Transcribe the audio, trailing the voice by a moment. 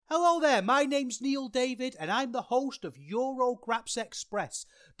Hello there, my name's Neil David and I'm the host of Eurograps Express,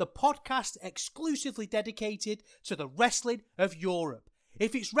 the podcast exclusively dedicated to the wrestling of Europe.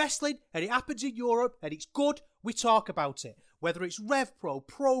 If it's wrestling and it happens in Europe and it's good, we talk about it. Whether it's Rev Pro,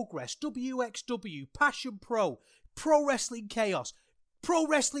 Progress, WXW, Passion Pro, Pro Wrestling Chaos, Pro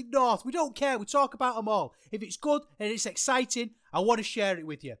Wrestling North, we don't care, we talk about them all. If it's good and it's exciting, I want to share it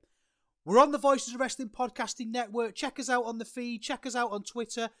with you. We're on the Voices of Wrestling Podcasting Network. Check us out on the feed. Check us out on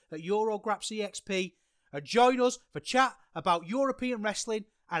Twitter at EuroGrapsEXP. And join us for chat about European wrestling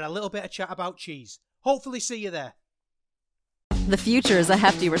and a little bit of chat about cheese. Hopefully see you there. The future is a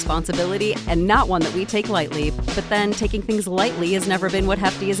hefty responsibility and not one that we take lightly. But then taking things lightly has never been what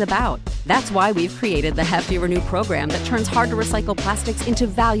Hefty is about. That's why we've created the Hefty Renew program that turns hard-to-recycle plastics into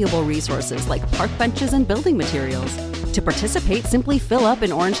valuable resources like park benches and building materials. To participate, simply fill up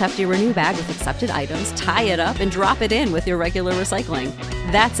an orange Hefty Renew bag with accepted items, tie it up, and drop it in with your regular recycling.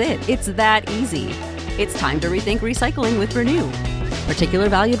 That's it. It's that easy. It's time to rethink recycling with Renew. Particular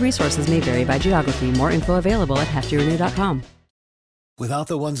valued resources may vary by geography. More info available at heftyrenew.com. Without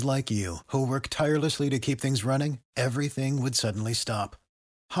the ones like you, who work tirelessly to keep things running, everything would suddenly stop.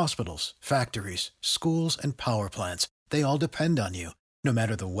 Hospitals, factories, schools, and power plants, they all depend on you. No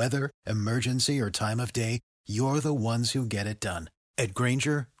matter the weather, emergency, or time of day, you're the ones who get it done. At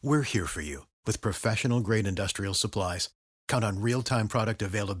Grainger, we're here for you with professional-grade industrial supplies. Count on real-time product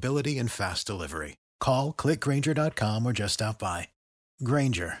availability and fast delivery. Call, click Grainger.com, or just stop by.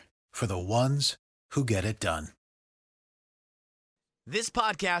 Grainger, for the ones who get it done. This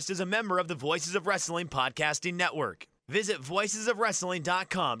podcast is a member of the Voices of Wrestling Podcasting Network. Visit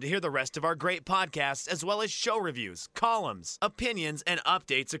voicesofwrestling.com to hear the rest of our great podcasts, as well as show reviews, columns, opinions, and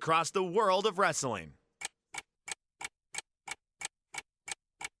updates across the world of wrestling.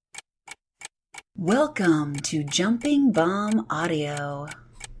 Welcome to Jumping Bomb Audio.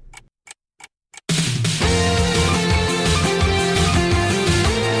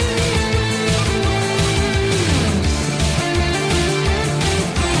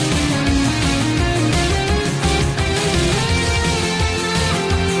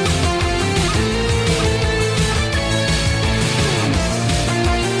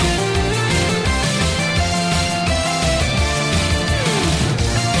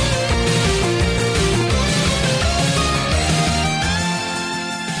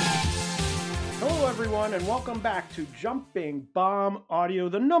 And welcome back to Jumping Bomb Audio,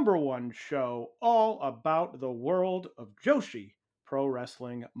 the #1 show all about the world of Joshi Pro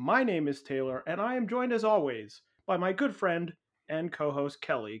Wrestling. My name is Taylor, and I am joined as always by my good friend and co-host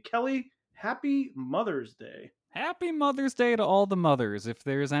Kelly. Kelly, happy Mother's Day. Happy Mother's Day to all the mothers. If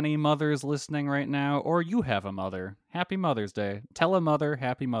there's any mothers listening right now, or you have a mother, happy Mother's Day. Tell a mother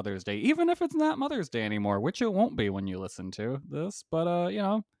happy Mother's Day, even if it's not Mother's Day anymore, which it won't be when you listen to this. But,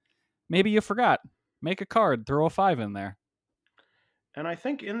 maybe you forgot. Make a card, throw a 5 in there. And I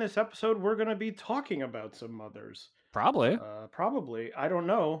think in this episode, we're going to be talking about some mothers. Probably. Probably. I don't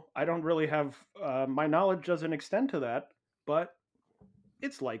know. I don't really have, my knowledge doesn't extend to that, but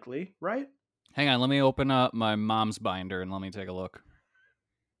it's likely, right? Hang on, let me open up my mom's binder and let me take a look.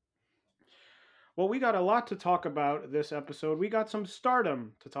 Well, we got a lot to talk about this episode. We got some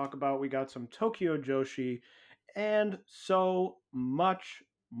Stardom to talk about. We got some Tokyo Joshi and so much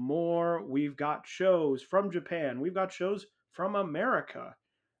more. We've got shows from Japan. We've got shows from America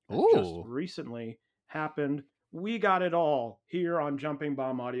that just recently happened. We got it all here on Jumping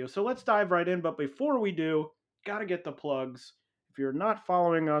Bomb Audio. So let's dive right in. But before we do, got to get the plugs. If you're not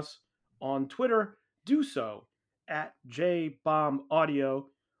following us on Twitter, do so at JBombAudio.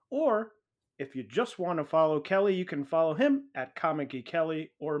 Or if you just want to follow Kelly, you can follow him at Comic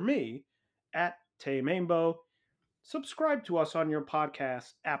Kelly or me at Tay Mainbow. Subscribe to us on your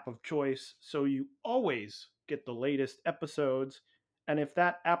podcast app of choice so you always get the latest episodes. And if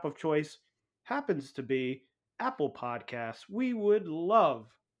that app of choice happens to be Apple Podcasts, we would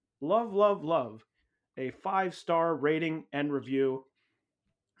love a 5-star rating and review.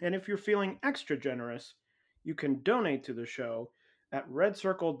 And if you're feeling extra generous, you can donate to the show at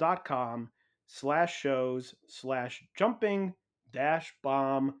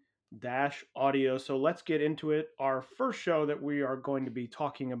redcircle.com/shows/jumping-bomb-audio. So let's get into it. Our first show that we are going to be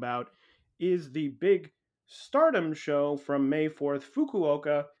talking about is the big Stardom show from May 4th,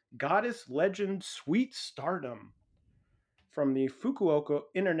 Fukuoka, Goddess Legend Sweet Stardom. From the Fukuoka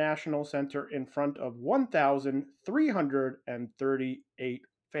International Center in front of 1,338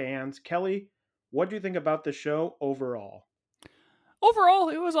 fans. Kelly, what do you think about the show overall? Overall,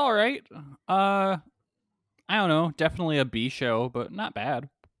 it was all right. I don't know, definitely a B show, but not bad.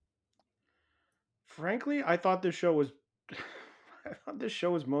 Frankly, I thought this show was I thought this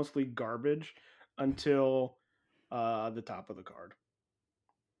show was mostly garbage until the top of the card.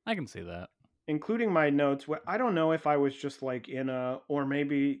 I can see that. Including my notes. I don't know if I was just like or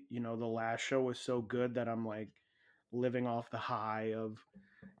maybe, the last show was so good that I'm like living off the high of,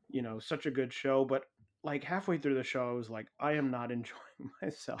 such a good show. But like halfway through the show, I was like, I am not enjoying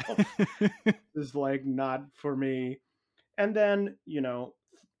myself. This is like not for me. And then,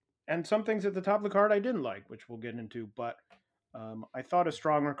 and some things at the top of the card I didn't like, which we'll get into. But I thought a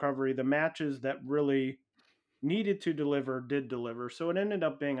strong recovery. The matches that really needed to deliver did deliver. So it ended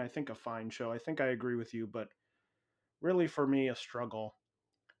up being, I think, a fine show. I think I agree with you, but really for me, a struggle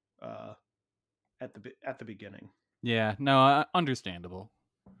at the beginning. Yeah, no, understandable.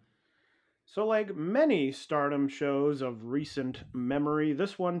 So like many Stardom shows of recent memory,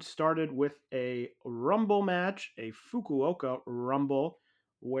 this one started with a Rumble match, a Fukuoka Rumble,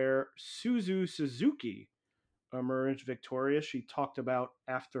 where Suzu Suzuki emerged victorious. She talked about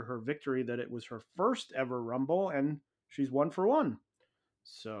after her victory that it was her first ever Rumble, and she's 1-for-1.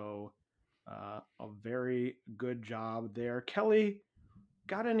 So a very good job there. Kelly,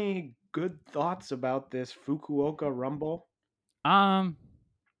 got any good thoughts about this Fukuoka Rumble?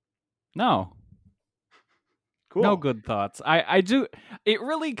 No. Cool. No good thoughts. I do. It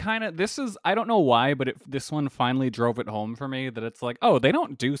really kind of, I don't know why, but this one finally drove it home for me that it's like, oh, they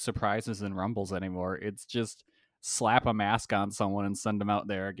don't do surprises in Rumbles anymore. It's just slap a mask on someone and send them out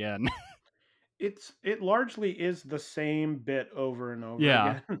there again. It largely is the same bit over and over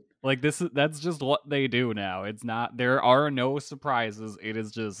Yeah. again. Like that's just what they do now. It's not, there are no surprises. It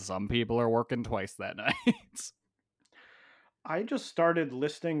is just some people are working twice that night. I just started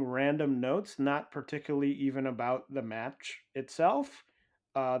listing random notes, not particularly even about the match itself.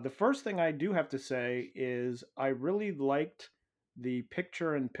 The first thing I do have to say is I really liked the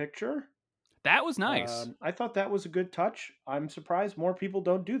picture-in-picture. That was nice. I thought that was a good touch. I'm surprised more people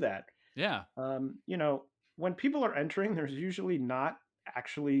don't do that. Yeah. When people are entering, there's usually not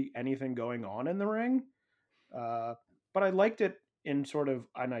actually anything going on in the ring. But I liked it in sort of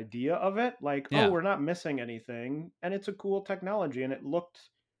an idea of it. Like, Yeah. we're not missing anything. And it's a cool technology. And it looked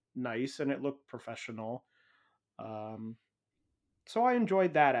nice and it looked professional. So I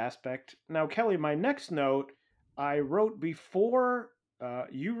enjoyed that aspect. Now, Kelly, my next note, I wrote before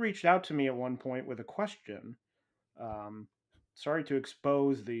you reached out to me at one point with a question. Sorry to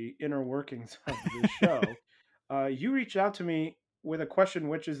expose the inner workings of the show. You reached out to me with a question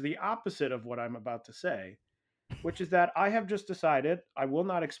which is the opposite of what I'm about to say, which is that I have just decided, I will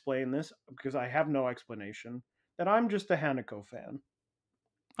not explain this because I have no explanation, that I'm just a Hanako fan.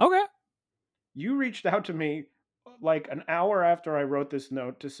 Okay. You reached out to me like an hour after I wrote this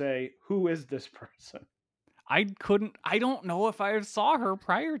note to say, who is this person? I don't know if I saw her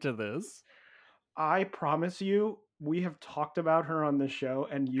prior to this. I promise you, we have talked about her on the show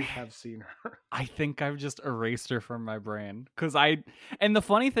and you have seen her. I think I've just erased her from my brain. And the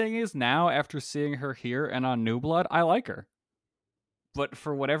funny thing is now, after seeing her here and on New Blood, I like her. But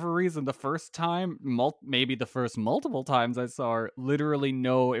for whatever reason, the first time, maybe the first multiple times I saw her, literally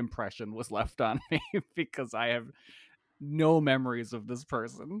no impression was left on me because I have no memories of this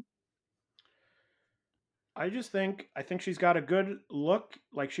person. I think she's got a good look.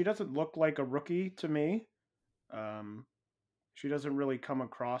 Like, she doesn't look like a rookie to me. She doesn't really come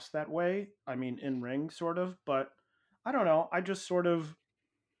across that way. I mean, in ring, sort of. But I don't know. I just sort of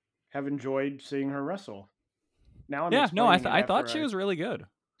have enjoyed seeing her wrestle. Now I'm I thought she was really good.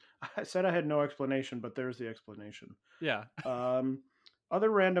 I said I had no explanation, but there's the explanation. Yeah. Other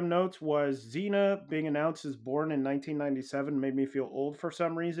random notes was Xena being announced as born in 1997 made me feel old for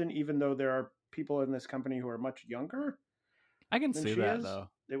some reason, even though there are people in this company who are much younger. I can see that, though.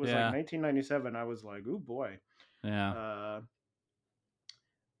 It was like 1997. I was like, ooh, boy. Yeah.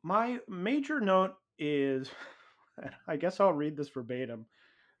 My major note is, I guess I'll read this verbatim,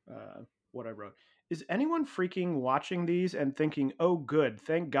 what I wrote. Is anyone freaking watching these and thinking, oh, good,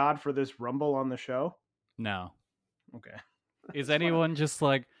 thank God for this Rumble on the show? No. Okay. Is anyone just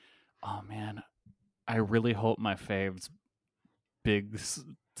like, oh, man, I really hope my fave's big,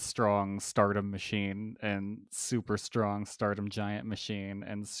 strong Stardom machine and super strong Stardom giant machine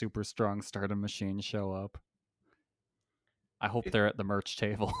and super strong Stardom machine show up? I hope they're at the merch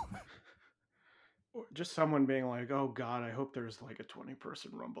table. Just someone being like, oh God, I hope there's like a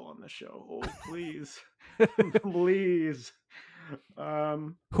 20-person Rumble on the show. Oh, please. Please.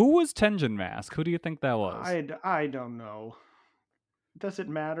 Who was Tenjin Mask? Who do you think that was? I don't know. Does it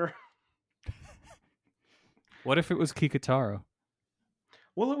matter? What if it was Kikutaro?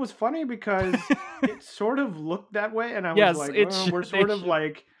 Well, it was funny because it sort of looked that way, and I was like, we're sort of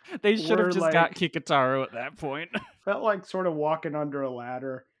like... They should have just got Kikutaro at that point. Felt like sort of walking under a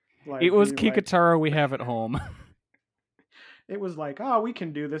ladder. Like It was being like, Kikataro we have at home. it was like, oh, we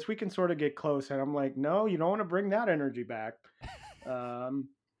can do this. We can sort of get close. And I'm like, no, you don't want to bring that energy back.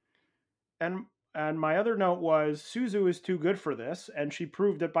 And my other note was Suzu is too good for this, and she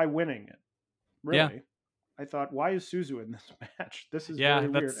proved it by winning it. Really. Yeah. I thought, why is Suzu in this match? This is Yeah,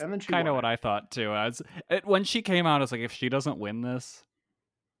 very weird. that's And then she kind of won what it. I thought too. When she came out, I was like, if she doesn't win this,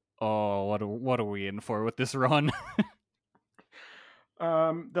 oh, what are we in for with this run?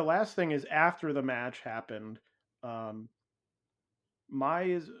 The last thing is after the match happened,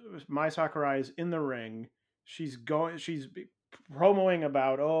 Mai Sakurai is in the ring. She's promoting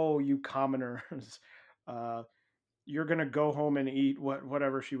about, oh, you commoners, you're gonna go home and eat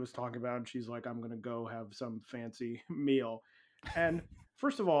whatever she was talking about. And she's like, I'm gonna go have some fancy meal. And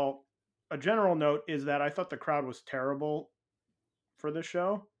first of all, a general note is that I thought the crowd was terrible for this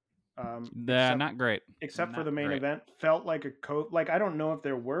show. Not great. Except for Not the main great. event, felt like I don't know if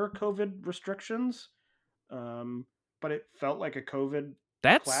there were COVID restrictions, but it felt like a COVID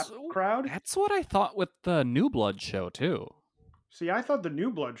clap crowd. That's what I thought with the New Blood show too. See, I thought the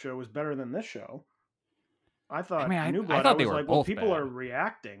New Blood show was better than this show. I thought New Blood, I thought they was were like, both well, people bad. are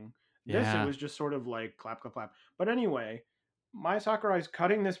reacting. Yeah. This, it was just sort of like clap, clap, clap. But anyway, Mai Sakurai's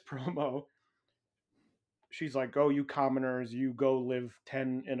cutting this promo. She's like, oh, you commoners, you go live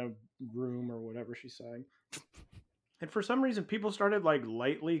 10 in a room or whatever she's saying. And for some reason, people started like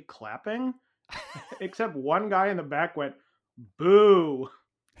lightly clapping, except one guy in the back went, boo.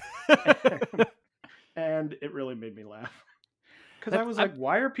 And it really made me laugh. Because I was like,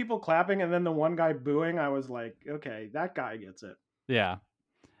 why are people clapping? And then the one guy booing, I was like, okay, that guy gets it. Yeah.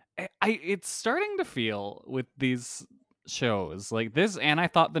 It's starting to feel with these shows like this, and I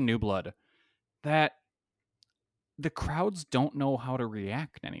thought the New Blood, that the crowds don't know how to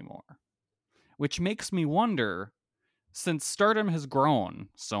react anymore. Which makes me wonder, since Stardom has grown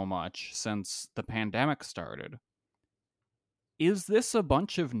so much since the pandemic started, is this a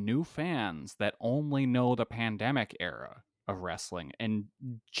bunch of new fans that only know the pandemic era of wrestling and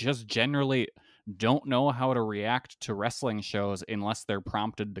just generally don't know how to react to wrestling shows unless they're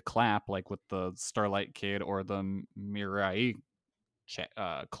prompted to clap, like with the Starlight Kid or the Mirai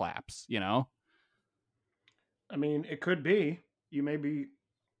claps, you know? I mean, it could be. You may be,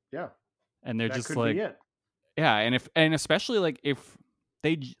 yeah. And they're that just could like, be it. yeah, and especially like if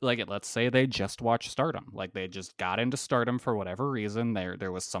they let's say they just watched Stardom, like they just got into Stardom for whatever reason,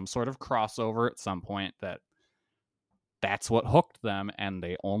 there was some sort of crossover at some point that's what hooked them, and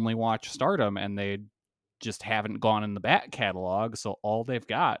they only watch Stardom, and they just haven't gone in the back catalog, so all they've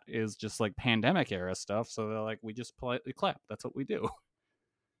got is just like pandemic era stuff, so they're like, we just politely clap, that's what we do.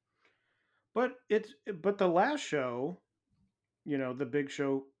 But the last show, you know, the big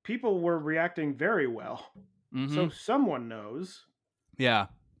show, people were reacting very well. Mm-hmm. So someone knows. Yeah.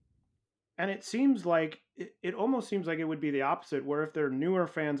 And it seems like, it almost seems like it would be the opposite, where if they're newer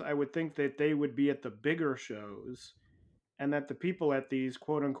fans, I would think that they would be at the bigger shows, and that the people at these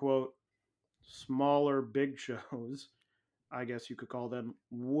quote unquote smaller big shows, I guess you could call them,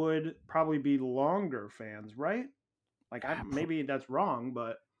 would probably be longer fans, right? Like, maybe that's wrong,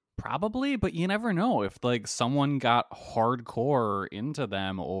 but probably, but you never know if like someone got hardcore into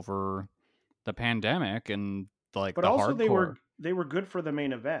them over the pandemic, and like, but the also hardcore, they were good for the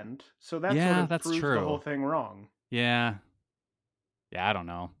main event, so that yeah, sort of that's proves true. the whole thing wrong. Yeah, I don't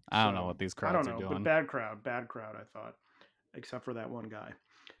know. I don't know what these crowds are doing. But bad crowd, I thought, except for that one guy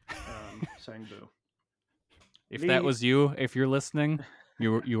saying boo. If that was you, if you're listening,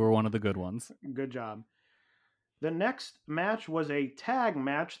 you were one of the good ones. Good job. The next match was a tag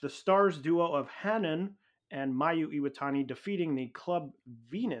match. The Stars duo of Hanan and Mayu Iwatani defeating the Club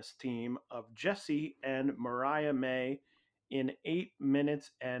Venus team of Jessie and Mariah May in 8 minutes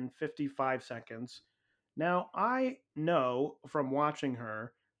and 55 seconds. Now, I know from watching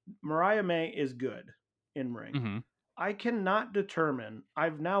her, Mariah May is good in ring. Mm-hmm. I cannot determine.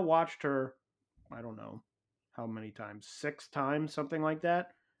 I've now watched her, I don't know how many times, 6 times, something like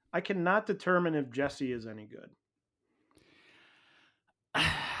that. I cannot determine if Jessie is any good.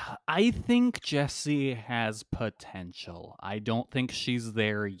 I think Jessie has potential. I don't think she's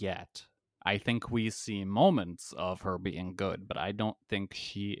there yet. I think we see moments of her being good, but I don't think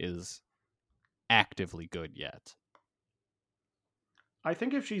she is actively good yet. I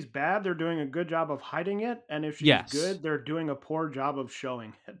think if she's bad, they're doing a good job of hiding it, and if she's good, they're doing a poor job of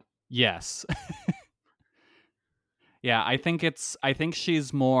showing it. Yes. Yeah, I think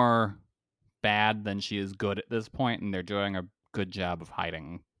she's more bad than she is good at this point, and they're doing a good job of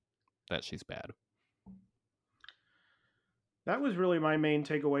hiding that she's bad. That was really my main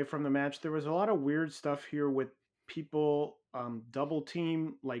takeaway from the match. There was a lot of weird stuff here with people double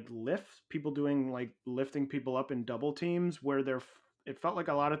team, like lifts, people doing like lifting people up in double teams where it felt like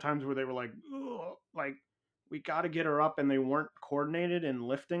a lot of times where they were like, "Ugh," like we got to get her up, and they weren't coordinated in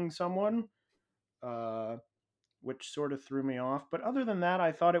lifting someone, which sort of threw me off. But other than that,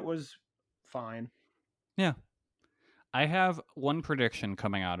 I thought it was fine. Yeah. I have one prediction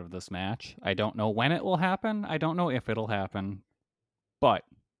coming out of this match. I don't know when it will happen. I don't know if it'll happen. But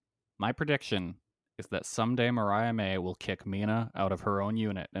my prediction is that someday Mariah May will kick Mina out of her own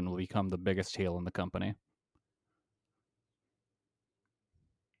unit and will become the biggest heel in the company.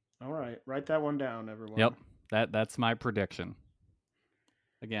 All right, write that one down, everyone. Yep, that's my prediction.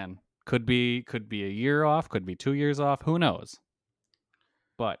 Again, could be a year off, could be 2 years off, who knows?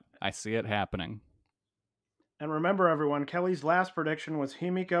 But I see it happening. And remember, everyone, Kelly's last prediction was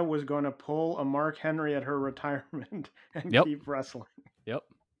Himika was going to pull a Mark Henry at her retirement and keep wrestling. Yep.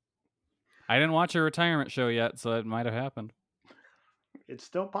 I didn't watch her retirement show yet, so it might have happened. It's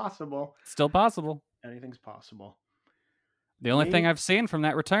still possible. Still possible. Anything's possible. The only thing I've seen from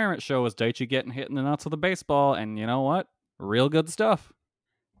that retirement show was Daichi getting hit in the nuts with a baseball, and you know what? Real good stuff.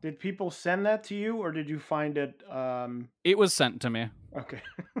 Did people send that to you, or did you find it? It was sent to me. Okay.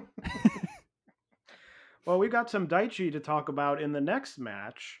 Well, we got some Daichi to talk about in the next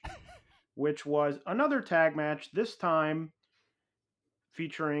match, which was another tag match, this time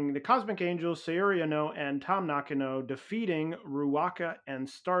featuring the Cosmic Angels, Sayuri Ano, and Tam Nakano defeating Ruaka and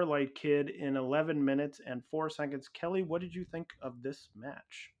Starlight Kid in 11 minutes and 4 seconds. Kelly, what did you think of this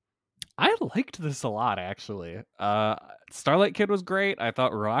match? I liked this a lot, actually. Starlight Kid was great. I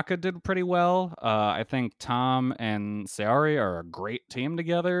thought Ruaka did pretty well. I think Tom and Sayuri are a great team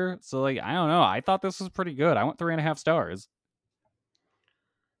together. So, like, I don't know. I thought this was pretty good. I went 3.5 stars.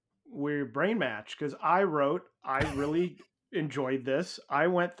 We're brain match, because I really enjoyed this. I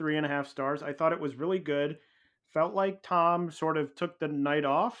went 3.5 stars. I thought it was really good. Felt like Tom sort of took the night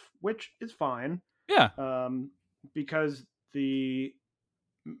off, which is fine. Yeah. Because the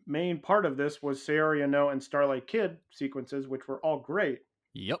main part of this was Sayuri Ano and Starlight Kid sequences, which were all great.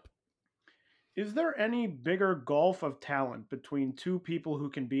 Yep. Is there any bigger gulf of talent between two people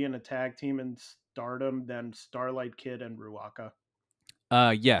who can be in a tag team in Stardom than Starlight Kid and Ruaka?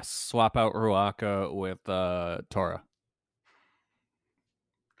 Yes. Swap out Ruaka with Tora.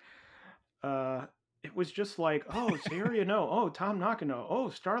 It was just like, oh, Sayuri Ano, oh, Tom Nakano, oh,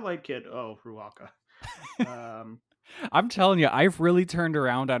 Starlight Kid, oh, Ruaka. I'm telling you, I've really turned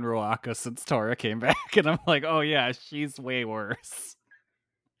around on Ruaka since Tora came back, and I'm like, oh yeah, she's way worse.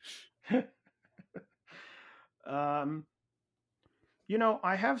 I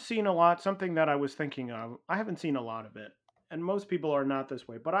have seen a lot, something that I was thinking of. I haven't seen a lot of it, and most people are not this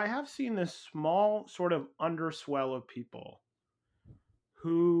way, but I have seen this small sort of underswell of people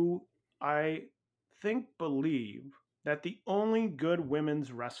who I think believe that the only good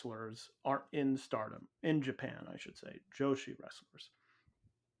women's wrestlers are in Stardom, in Japan, I should say, Joshi wrestlers.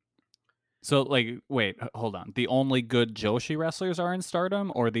 So, like, wait, hold on. The only good Joshi wrestlers are in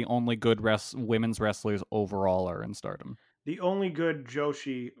Stardom, or the only good women's wrestlers overall are in Stardom? The only good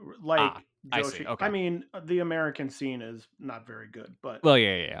Joshi, like Joshi. I see. Okay. I mean, the American scene is not very good, but well,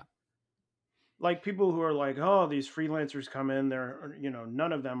 yeah. Like people who are like, oh, these freelancers come in, they're,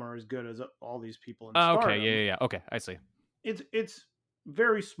 none of them are as good as all these people in Stardom. Okay, yeah. Okay, I see. It's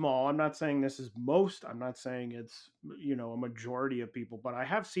very small. I'm not saying this is most. I'm not saying it's, a majority of people, but I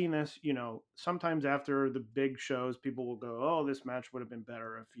have seen this, sometimes after the big shows, people will go, oh, this match would have been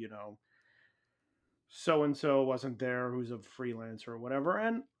better if, so-and-so wasn't there who's a freelancer or whatever.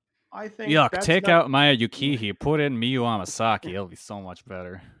 And I think take out Maya Yukihi, put in Miyu Amasaki. It'll be so much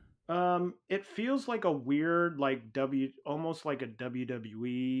better. It feels like a weird, like almost like a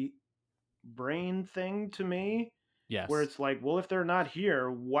WWE brain thing to me. Yes. Where it's like, well, if they're not here,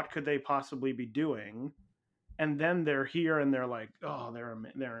 what could they possibly be doing? And then they're here and they're like, oh,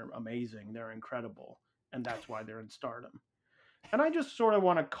 they're amazing. They're incredible. And that's why they're in Stardom. And I just sort of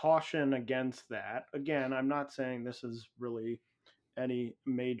want to caution against that. Again, I'm not saying this is really any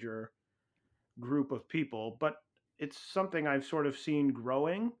major group of people, but it's something I've sort of seen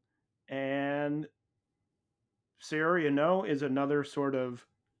growing. And Sayuri Ano is another sort of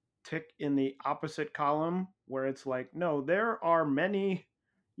tick in the opposite column where it's like, no, there are many,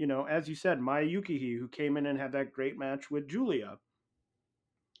 as you said, Maya Yukihi, who came in and had that great match with Julia.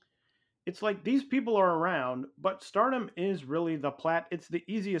 It's like these people are around, but Stardom is really it's the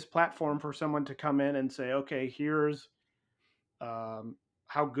easiest platform for someone to come in and say, okay, here's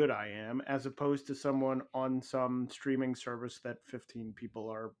how good I am, as opposed to someone on some streaming service that 15 people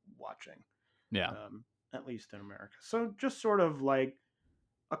are watching. Yeah. At least in America. So just sort of like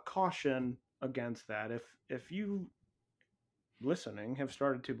a caution against that. If you listening have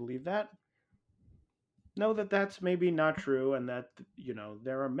started to believe that, know that that's maybe not true, and that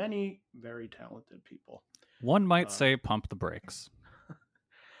there are many very talented people. One might say pump the brakes.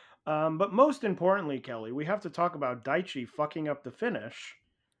 But most importantly, Kelly, we have to talk about Daichi fucking up the finish.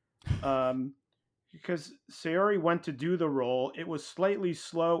 Because Sayori went to do the roll. It was slightly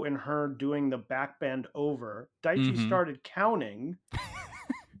slow in her doing the back bend over. Daichi started counting,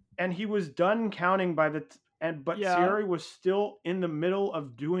 and he was done counting but Sayori was still in the middle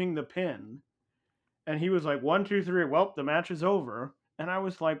of doing the pin. And he was like, 1, 2, 3. Well, the match is over. And I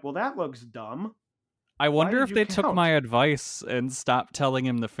was like, well, that looks dumb. I wonder if they count? took my advice and stopped telling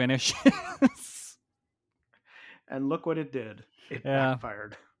him the finish. And look what it did. It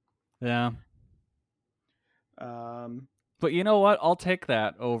backfired. Yeah. But you know what? I'll take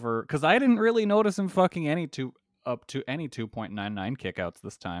that over, because I didn't really notice him fucking up to any 2.99 kickouts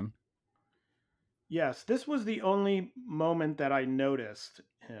this time. Yes, this was the only moment that I noticed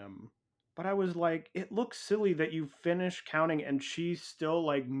him. But I was like, it looks silly that you finish counting and she's still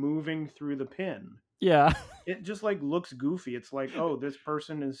like moving through the pin. Yeah. It just like looks goofy. It's like, oh, this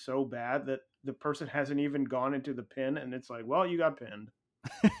person is so bad that the person hasn't even gone into the pin, and it's like, well, you got pinned.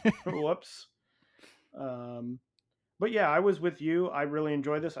 Whoops. But yeah, I was with you. I really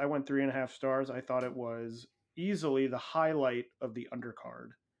enjoyed this. I went 3.5 stars. I thought it was easily the highlight of the undercard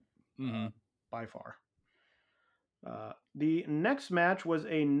by far. The next match was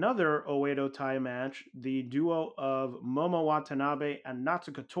another Oedo Tai match. The duo of Momo Watanabe and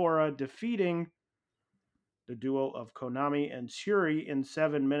Natsuko Tora defeating the duo of Konami and Shuri in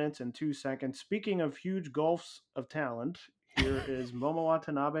 7 minutes and 2 seconds. Speaking of huge gulfs of talent, here is Momo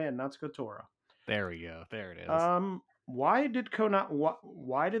Watanabe and Natsuko Tora. There we go. There it is. Why did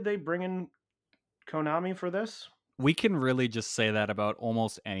they bring in Konami for this? We can really just say that about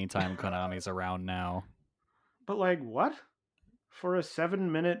almost any time Konami's around now. But like, what? For a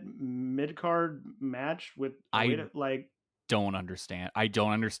 7-minute mid-card match with don't understand. I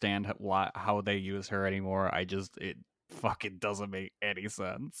don't understand how they use her anymore. It fucking doesn't make any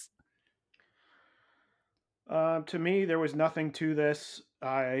sense. To me, there was nothing to this.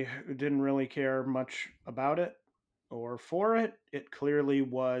 I didn't really care much about it or for it. It clearly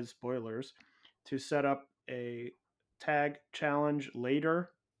was, spoilers, to set up a tag challenge later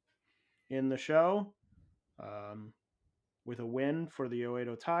in the show with a win for the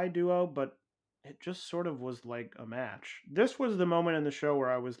Oedo Tai duo, but it just sort of was like a match. This was the moment in the show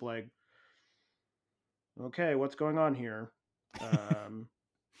where I was like, okay, what's going on here?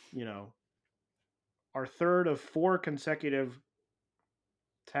 Our third of 4 consecutive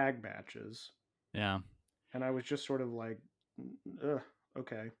tag matches. Yeah. And I was just sort of like, ugh,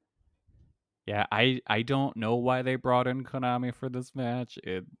 okay. Yeah, I don't know why they brought in Konami for this match.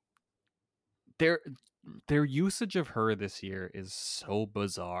 Their usage of her this year is so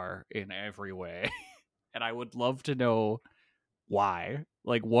bizarre in every way. And I would love to know why.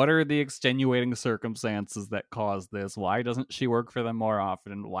 Like, what are the extenuating circumstances that cause this? Why doesn't she work for them more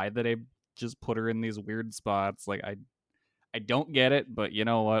often? Why did they just put her in these weird spots? Like, I don't get it, but you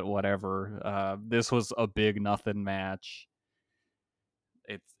know what? Whatever. This was a big nothing match.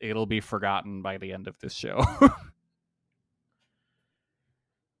 It'll be forgotten by the end of this show.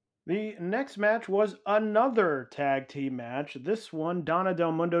 The next match was another tag team match. This one, Donna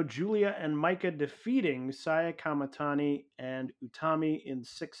Del Mundo, Julia, and Maika defeating Saya Kamatani and Utami in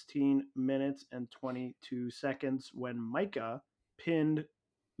 16 minutes and 22 seconds when Maika pinned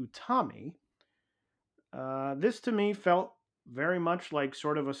Utami. This to me felt very much like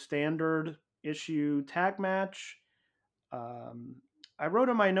sort of a standard issue tag match. I wrote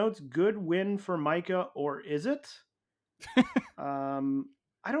in my notes, good win for Maika, or is it?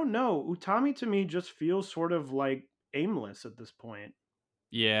 I don't know. Utami to me just feels sort of like aimless at this point.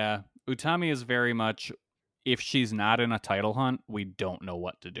 Yeah, Utami is very much, if she's not in a title hunt, we don't know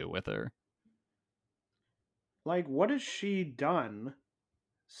what to do with her. Like, what has she done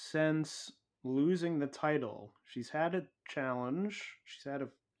since losing the title? She's had a challenge.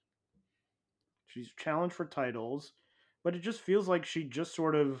 She's challenged for titles, but it just feels like she just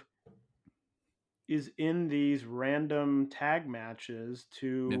sort of is in these random tag matches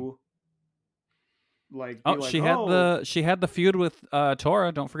to she had the feud with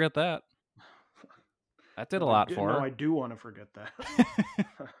Tora. Don't forget that. That did a lot for her. No, I do want to forget that.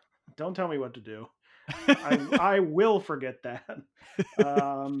 Don't tell me what to do. I will forget that.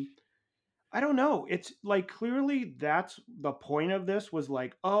 I don't know. It's like, clearly that's the point of this, was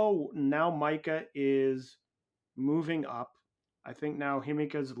like, oh, now Maika is moving up. I think now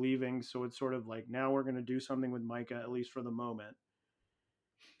Himika's leaving, so it's sort of like, now we're going to do something with Maika, at least for the moment.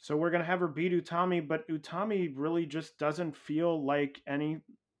 So we're going to have her beat Utami, but Utami really just doesn't feel like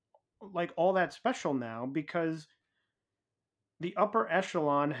all that special now, because the upper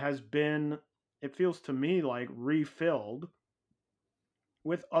echelon has been, it feels to me like, refilled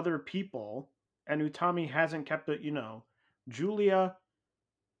with other people, and Utami hasn't kept it, Julia,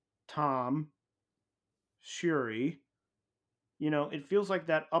 Tom, Shuri. It feels like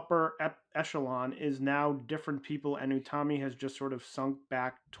that upper echelon is now different people, and Utami has just sort of sunk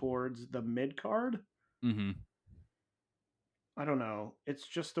back towards the mid card. Mm-hmm. I don't know. It's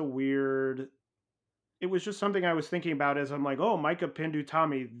just a weird. It was just something I was thinking about as I'm like, oh, Micah pinned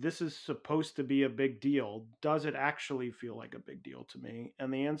Utami. This is supposed to be a big deal. Does it actually feel like a big deal to me?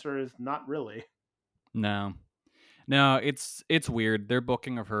 And the answer is not really. No, it's weird. Their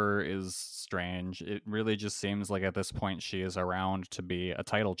booking of her is strange. It really just seems like at this point she is around to be a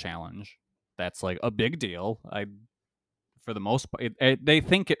title challenge. That's like a big deal. For the most part, they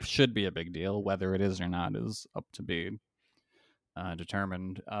think it should be a big deal. Whether it is or not is up to be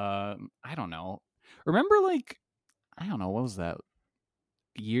determined. I don't know. Remember, like, I don't know, what was that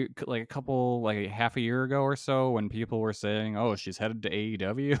year? Like a couple, like half a year ago or so, when people were saying, "Oh, she's headed to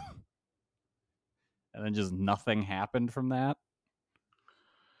AEW," and then just nothing happened from that.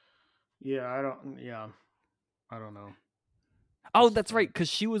 Yeah, I don't know. Oh, that's right, because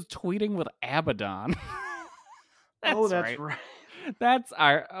she was tweeting with Abaddon. That's right. right. That's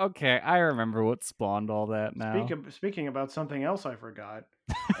our okay. I remember what spawned all that now. Speaking about something else I forgot.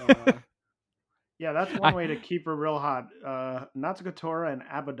 Yeah, that's one way to keep her real hot. Natsukatora and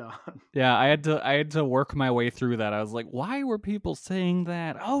Abaddon. Yeah, I had to work my way through that. I was like, why were people saying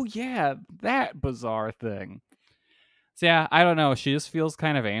that? Oh yeah, that bizarre thing. So yeah, I don't know. She just feels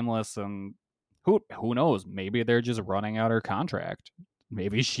kind of aimless, and who knows? Maybe they're just running out her contract.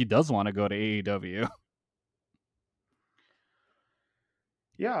 Maybe she does want to go to AEW.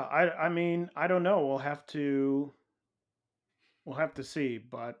 Yeah, I mean, I don't know. We'll have to see,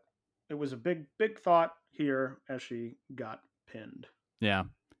 but it was a big thought here as she got pinned. Yeah.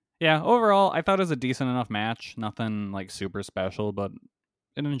 Yeah, overall, I thought it was a decent enough match. Nothing like super special, but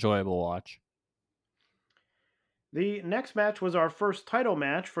an enjoyable watch. The next match was our first title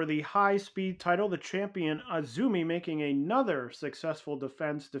match for the high speed title, the champion Azumi making another successful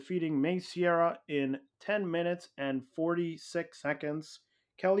defense, defeating May Sierra in 10 minutes and 46 seconds.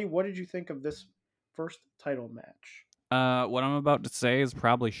 Kelly, what did you think of this first title match? What I'm about to say is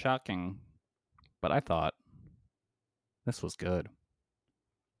probably shocking, but I thought this was good.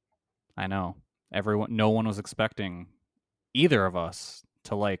 I know. No one was expecting either of us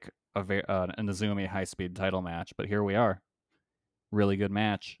to like an Azumi high-speed title match, but here we are. Really good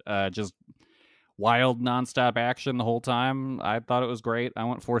match. Just wild, nonstop action the whole time. I thought it was great. I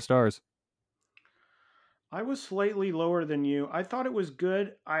went 4 stars. I was slightly lower than you. I thought it was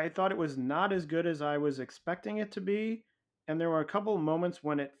good. I thought it was not as good as I was expecting it to be. And there were a couple of moments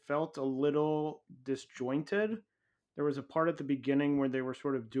when it felt a little disjointed. There was a part at the beginning where they were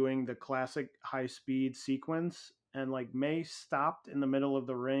sort of doing the classic high speed sequence, and like May stopped in the middle of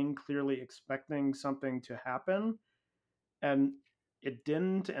the ring, clearly expecting something to happen, and it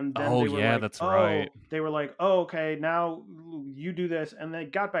didn't. And then they were like, that's "Oh," right. they were like, "Oh, okay, now you do this," and they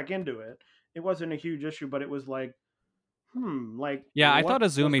got back into it. It wasn't a huge issue, but it was like, like, yeah, I thought what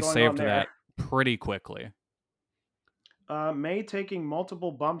was Azumi going saved on there? that pretty quickly. May taking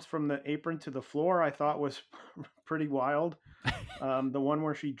multiple bumps from the apron to the floor, I thought was pretty wild. The one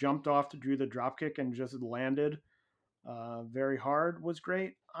where she jumped off to do the dropkick and just landed very hard was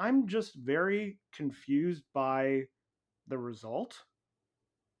great. I'm just very confused by the result.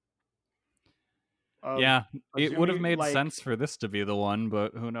 Yeah, it would have Azumi, made sense for this to be the one,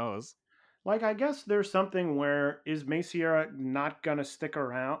 but who knows? Like, I guess there's something where, is May Sierra not going to stick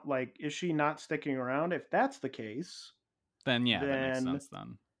around? Like, is she not sticking around? If that's the case, Then yeah, then that makes sense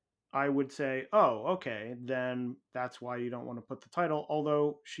then. I would say, oh, okay, then that's why you don't want to put the title.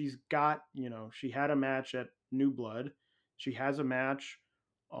 Although she's got, she had a match at New Blood. She has a match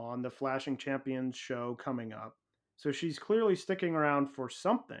on the Flashing Champions show coming up. So she's clearly sticking around for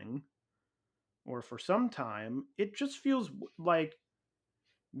something or for some time. It just feels like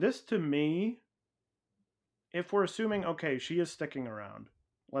this to me, if we're assuming, okay, she is sticking around,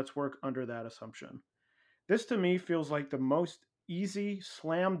 let's work under that assumption. This to me feels like the most easy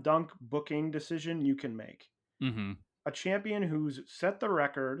slam dunk booking decision you can make. Mm-hmm. A champion who's set the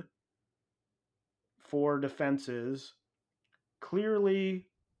record for defenses, clearly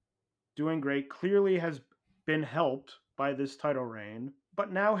doing great, clearly has been helped by this title reign,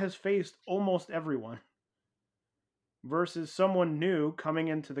 but now has faced almost everyone, versus someone new coming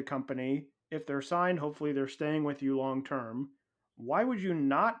into the company. If they're signed, hopefully they're staying with you long term. why would you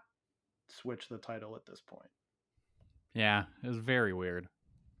not switch the title at this point? Yeah, it was very weird.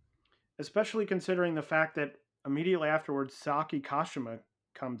 Especially considering the fact that immediately afterwards, Saki Kashima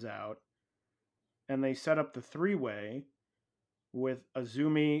comes out and they set up the three-way with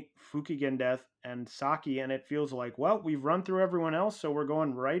Azumi, Fukigen Death, and Saki, and it feels like, well, we've run through everyone else, so we're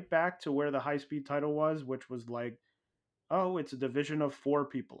going right back to where the high-speed title was, which was like, oh, it's a division of 4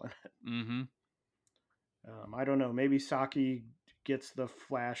 people in it. Mm-hmm. I don't know, maybe Saki gets the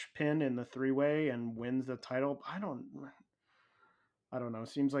flash pin in the three-way and wins the title. I don't know.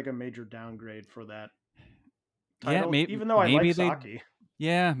 Seems like a major downgrade for that title, Yeah, even though I like Saki.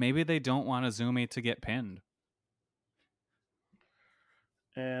 Yeah, maybe they don't want Azumi to get pinned.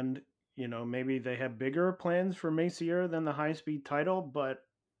 And, maybe they have bigger plans for Messier than the high-speed title, but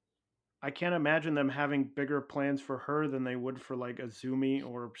I can't imagine them having bigger plans for her than they would for, like, Azumi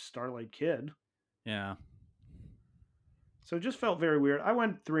or Starlight Kid. Yeah. So it just felt very weird. I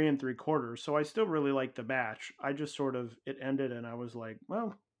went 3 3/4, so I still really liked the match. I just it ended and I was like,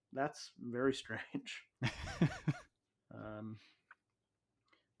 well, that's very strange.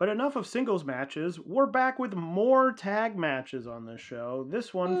 But enough of singles matches. We're back with more tag matches on this show.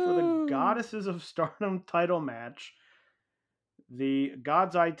 This one for the Goddesses of Stardom title match. The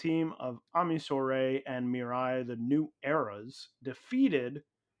God's Eye team of Amisore and Mirai, the New Eras, defeated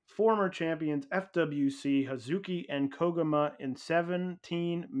former champions FWC, Hazuki, and Koguma in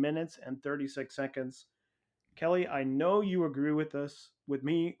 17 minutes and 36 seconds. Kelly, I know you agree with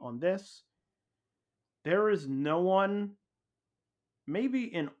me on this. There is no one, maybe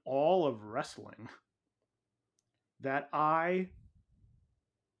in all of wrestling, that I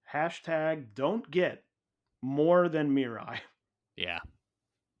 #don't get more than Mirai. Yeah.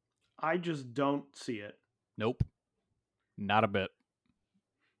 I just don't see it. Nope. Not a bit.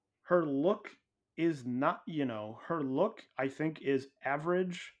 Her look is not, her look, I think, is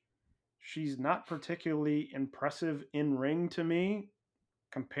average. She's not particularly impressive in ring to me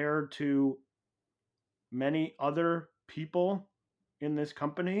compared to many other people in this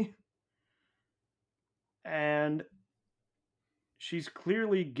company. And she's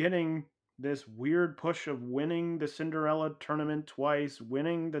clearly getting this weird push of winning the Cinderella tournament twice,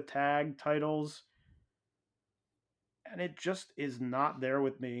 winning the tag titles. And it just is not there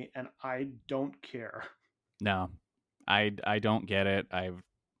with me, and I don't care. No, I don't get it.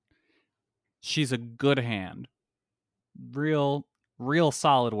 She's a good hand, real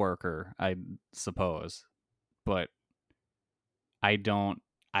solid worker, I suppose, but I don't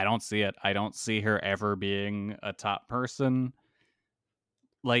see it. I don't see her ever being a top person.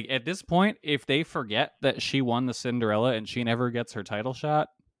 Like, at this point, if they forget that she won the Cinderella and she never gets her title shot,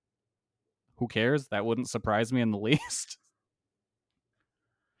 who cares? That wouldn't surprise me in the least.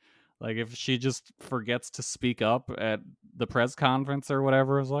 Like, if she just forgets to speak up at the press conference or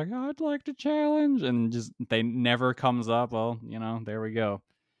whatever, is like, oh, I'd like to challenge, and just they never comes up, well, there we go.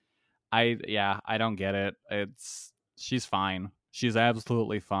 I don't get it. She's fine. She's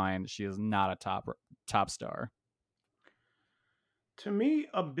absolutely fine. She is not a top star. To me,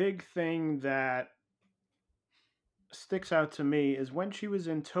 a big thing that sticks out to me is when she was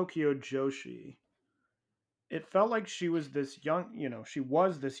in Tokyo Joshi, it felt like she was this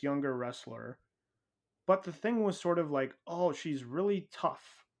younger wrestler, but the thing was sort of like, oh, she's really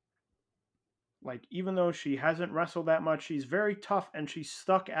tough. Like, even though she hasn't wrestled that much, she's very tough, and she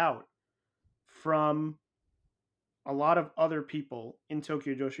stuck out from a lot of other people in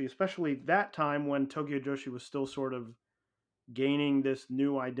Tokyo Joshi, especially that time when Tokyo Joshi was still sort of gaining this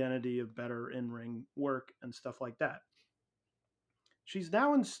new identity of better in-ring work and stuff like that. She's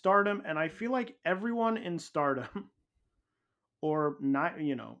now in Stardom, and I feel like everyone in Stardom, or not,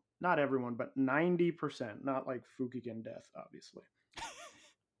 not everyone, but 90%, not like Fukuoka Death, obviously,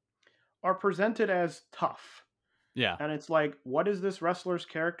 are presented as tough. Yeah. And it's like, what is this wrestler's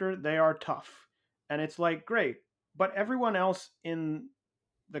character? They are tough. And it's like, great. But everyone else in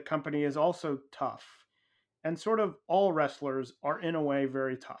the company is also tough. And sort of all wrestlers are, in a way,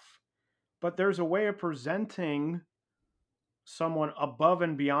 very tough. But there's a way of presenting someone above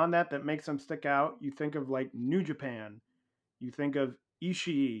and beyond that makes them stick out. You think of, like, New Japan. You think of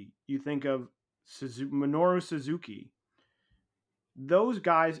Ishii. You think of Minoru Suzuki. Those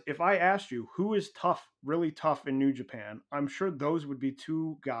guys, if I asked you who is tough, really tough in New Japan, I'm sure those would be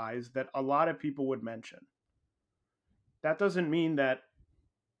 2 guys that a lot of people would mention. That doesn't mean that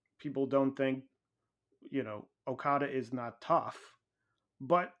people don't think, Okada is not tough.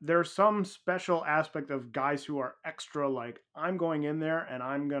 But there's some special aspect of guys who are extra, like, I'm going in there and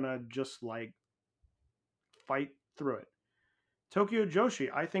I'm going to just, like, fight through it. Tokyo Joshi,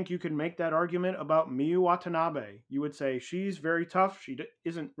 I think you could make that argument about Miyu Watanabe. You would say she's very tough. She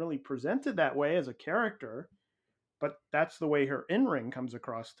isn't really presented that way as a character, but that's the way her in-ring comes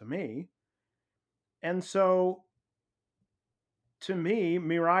across to me. And so, to me,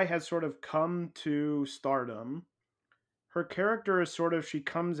 Mirai has sort of come to stardom. Her character is sort of, she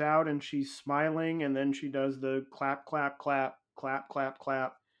comes out and she's smiling, and then she does the clap, clap, clap, clap, clap,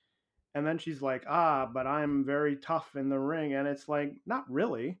 clap. And then she's like, but I'm very tough in the ring. And it's like, not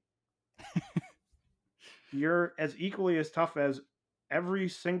really. You're as equally as tough as every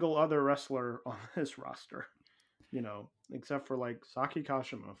single other wrestler on this roster, except for like Saki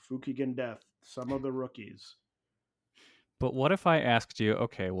Kashima, Fukigen Death, some of the rookies. But what if I asked you,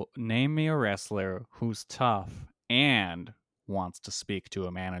 okay, well, name me a wrestler who's tough and wants to speak to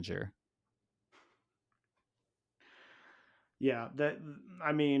a manager? Yeah,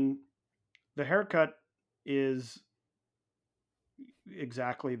 the haircut is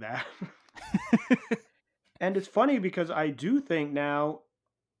exactly that. And it's funny because I do think now,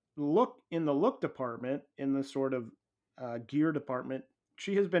 look department, in the sort of gear department,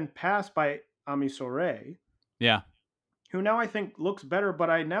 she has been passed by Ami Sourei. Yeah. Who now I think looks better, but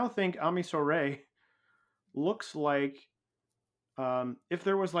I now think Ami Sourei looks like if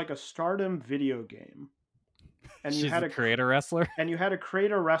there was like a Stardom video game. And you had to create a wrestler? And you had to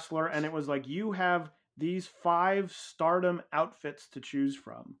create a wrestler, and it was like, you have these 5 Stardom outfits to choose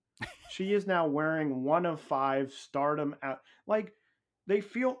from. She is now wearing one of 5 Stardom like, they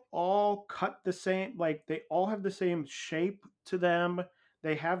feel all cut the same, like they all have the same shape to them.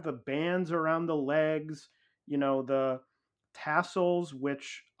 They have the bands around the legs, the tassels,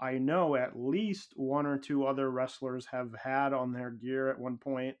 which I know at least 1 or 2 other wrestlers have had on their gear at one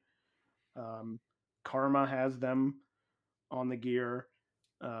point. Karma has them on the gear.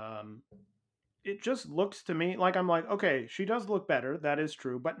 It just looks to me like, I'm like, okay, she does look better. That is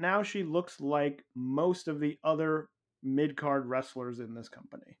true. But now she looks like most of the other mid-card wrestlers in this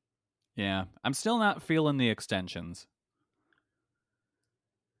company. Yeah. I'm still not feeling the extensions.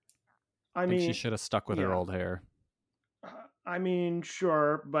 I think mean, she should have stuck with her old hair.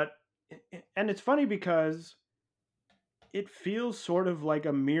 Sure. But, and it's funny because it feels sort of like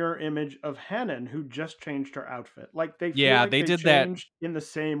a mirror image of Hanan, who just changed her outfit. Like they feel like they did changed that in the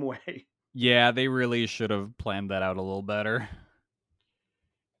same way. Yeah, they really should have planned that out a little better.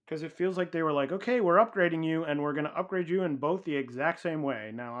 Because it feels like they were like, okay, we're upgrading you, and we're going to upgrade you in both the exact same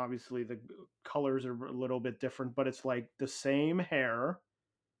way. Now, obviously, the colors are a little bit different, but it's like the same hair.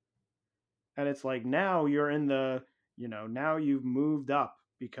 And it's like, now you're in the, now you've moved up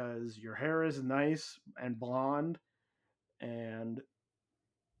because your hair is nice and blonde. And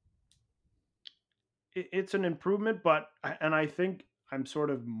it's an improvement, and I think I'm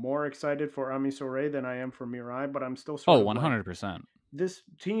sort of more excited for Ami Sourei than I am for Mirai, but I'm still sort of 100%. Like, this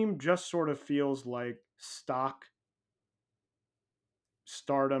team just sort of feels like stock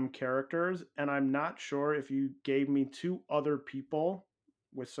Stardom characters, and I'm not sure if you gave me 2 other people,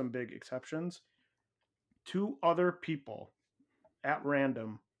 with some big exceptions, 2 other people at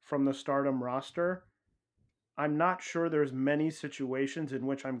random from the Stardom roster, I'm not sure there's many situations in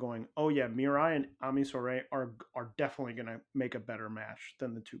which I'm going, oh yeah, Mirai and Ami Sourei are definitely going to make a better match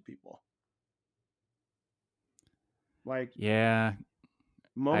than the 2 people. Like, yeah,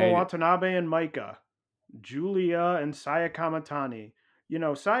 Momo Watanabe and Maika, Julia and Saya Kamatani.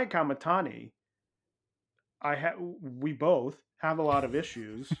 Saya Kamatani, we both have a lot of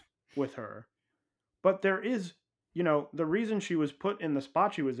issues with her, but there is, the reason she was put in the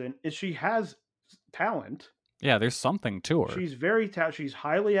spot she was in is she has talent. Yeah, there's something to her. She's she's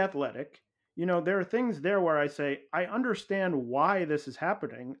highly athletic. There are things there where I say, I understand why this is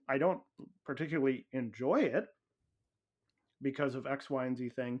happening. I don't particularly enjoy it because of X, Y, and Z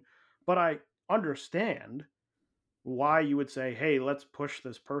thing, but I understand why you would say, hey, let's push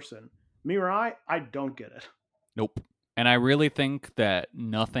this person. Mirai, I don't get it. Nope. And I really think that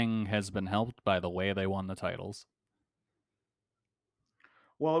nothing has been helped by the way they won the titles.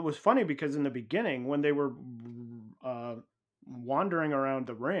 Well, it was funny because in the beginning, when they were wandering around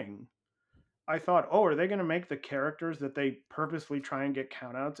the ring, I thought, oh, are they going to make the characters that they purposely try and get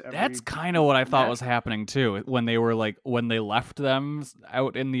countouts? That's kind of what I thought was happening too, when they were like, when they left them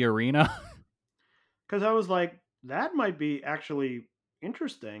out in the arena. Because I was like, that might be actually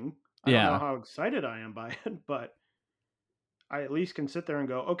interesting. I don't know how excited I am by it, but I at least can sit there and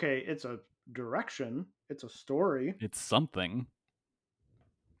go, okay, it's a direction, it's a story, it's something.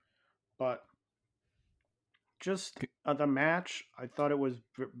 But just the match, I thought it was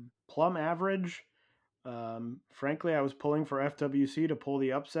plumb average. Frankly, I was pulling for FWC to pull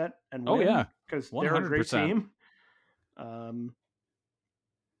the upset and win. Oh yeah, because they're a great team.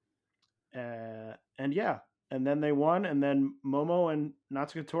 And yeah, and then they won, and then Momo and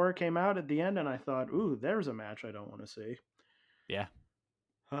Natsukatora came out at the end, and I thought, ooh, there's a match I don't want to see. Yeah.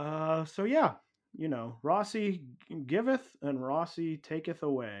 So yeah, Rossi giveth and Rossi taketh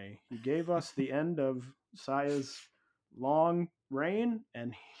away. He gave us the end of Saya's long reign,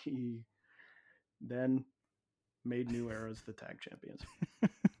 and he then made New Era's the tag champions.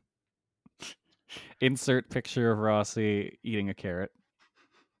 Insert picture of Rossi eating a carrot.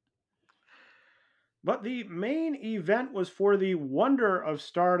 But the main event was for the Wonder of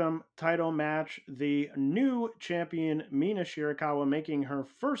Stardom title match. The new champion, Mina Shirakawa, making her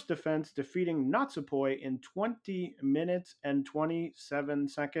first defense, defeating Natsupoi in 20 minutes and 27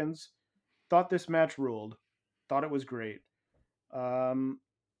 seconds. Thought this match ruled. Thought it was great. I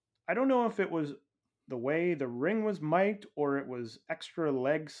don't know if it was the way the ring was mic'd or it was extra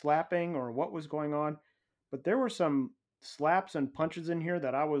leg slapping or what was going on, but there were some slaps and punches in here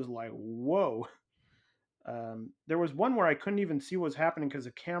that I was like, whoa. There was one where I couldn't even see what was happening because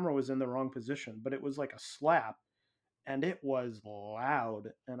the camera was in the wrong position, but it was like a slap and it was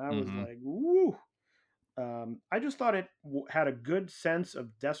loud. And I was like, woo. I just thought it had a good sense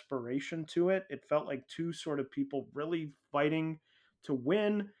of desperation to it. It felt like two sort of people really fighting to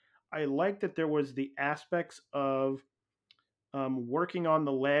win. I liked that there was the aspects of working on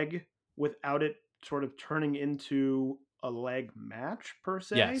the leg without it sort of turning into a leg match per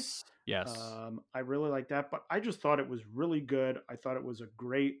se. Yes. I really like that, but I just thought it was really good. I thought it was a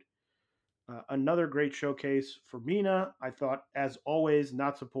great, another great showcase for Mina. I thought, as always,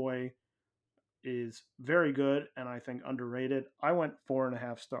 Natsupoi is very good and I think underrated. I went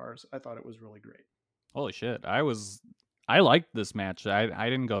 4.5 stars. I thought it was really great. Holy shit. I liked this match. I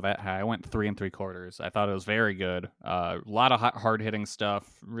didn't go that high. I went 3 3/4. I thought it was very good. A lot of hard hitting stuff.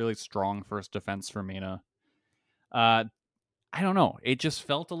 Really strong first defense for Mina. I don't know. It just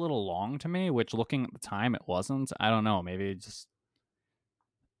felt a little long to me, which looking at the time, it wasn't. I don't know. Maybe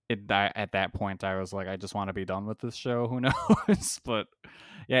at that point, I was like, I just want to be done with this show. Who knows? But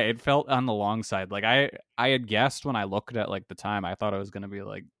yeah, it felt on the long side. Like I had guessed when I looked at like the time, I thought it was going to be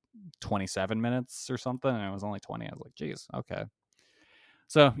like 27 minutes or something, and it was only 20. I was like, geez, okay.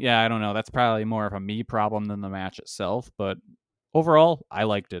 So yeah, I don't know. That's probably more of a me problem than the match itself. But overall, I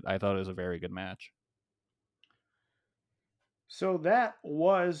liked it. I thought it was a very good match. So that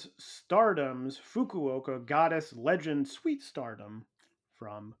was Stardom's Fukuoka Goddess Legend Sweet Stardom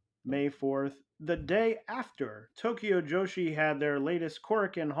from May 4th, the day after Tokyo Joshi had their latest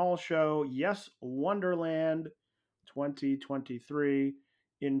Korakuen Hall show, Yes Wonderland 2023,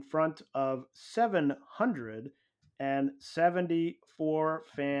 in front of 774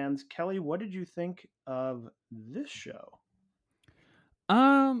 fans. Kelly, what did you think of this show?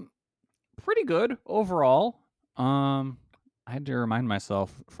 Pretty good overall. I had to remind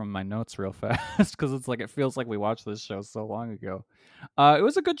myself from my notes real fast because it's like it feels like we watched this show so long ago. It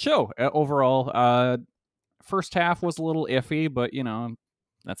was a good show overall. First half was a little iffy, but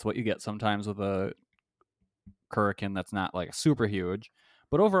that's what you get sometimes with a Korakuen that's not like super huge.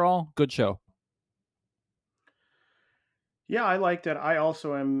 But overall, good show. Yeah, I liked it. I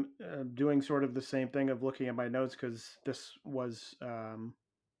also am doing sort of the same thing of looking at my notes because this was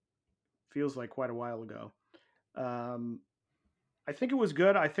feels like quite a while ago. I think it was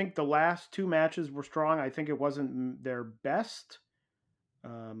good. I think the last two matches were strong. I think it wasn't their best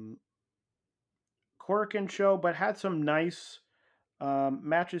Korakuen show, but had some nice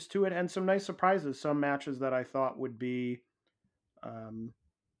matches to it and some nice surprises. Some matches that I thought would be,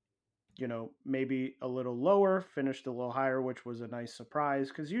 maybe a little lower, finished a little higher, which was a nice surprise.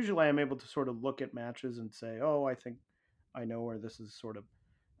 Because usually I'm able to sort of look at matches and say, oh, I think I know where this is sort of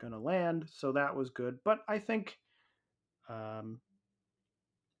going to land. So that was good. But I think,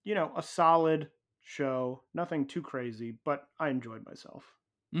 a solid show, nothing too crazy, but I enjoyed myself.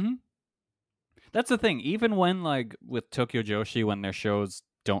 Mm-hmm. That's the thing. Even when, like, with Tokyo Joshi, when their shows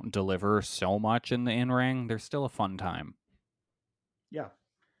don't deliver so much in the in-ring, they're still a fun time. Yeah.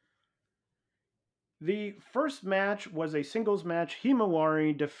 The first match was a singles match,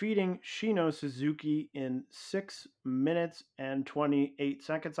 Himawari defeating Shino Suzuki in 6 minutes and 28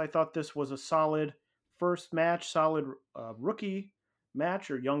 seconds. I thought this was a solid first match, solid rookie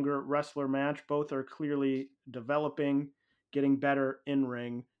match or younger wrestler match. Both are clearly developing, getting better in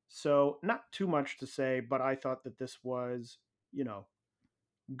ring. So not too much to say, but I thought that this was,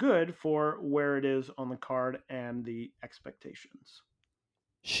 good for where it is on the card and the expectations.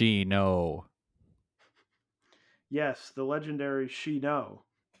 Shino. Yes, the legendary Shino.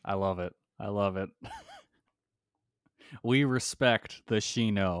 I love it. We respect the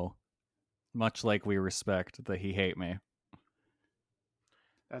Shino, much like we respect the He Hate Me.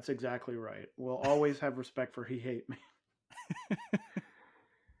 That's exactly right. We'll always have respect for He Hate Me.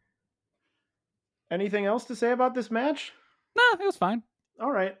 Anything else to say about this match? Nah, it was fine.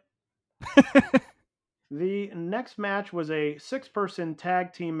 All right. The next match was a 6-person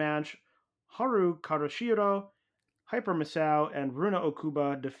tag team match. Haru Kadoshiro, Hyper Misao, and Runa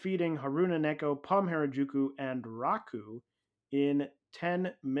Okuba defeating Haruna Neko, Pom Harajuku, and Raku in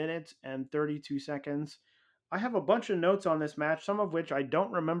 10 minutes and 32 seconds. I have a bunch of notes on this match, some of which I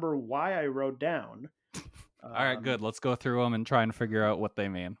don't remember why I wrote down. All right, good. Let's go through them and try and figure out what they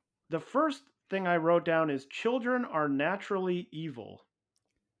mean. The first thing I wrote down is children are naturally evil.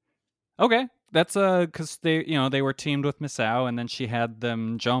 Okay, that's because they were teamed with Misao, and then she had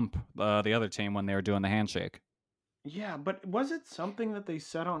them jump the other team when they were doing the handshake. Yeah, but was it something that they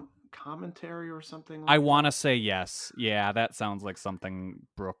said on commentary or something? I want to say yes. Yeah, that sounds like something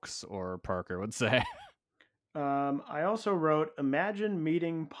Brooks or Parker would say. I also wrote, imagine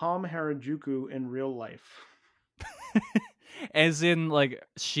meeting Pom Harajuku in real life. As in, like,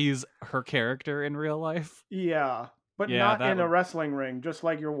 she's her character in real life? Yeah, but not in a wrestling ring, just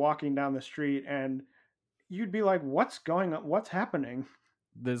like you're walking down the street and you'd be like, what's going on? What's happening?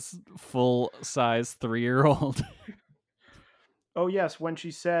 This full-size 3-year-old. Oh, yes, when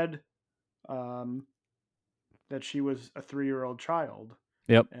she said that she was a 3-year-old child.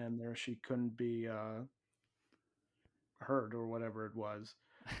 Yep. And there she couldn't be heard or whatever it was.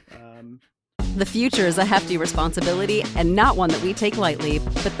 The future is a hefty responsibility and not one that we take lightly.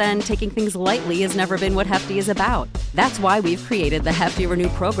 But then taking things lightly has never been what Hefty is about. That's why we've created the Hefty Renew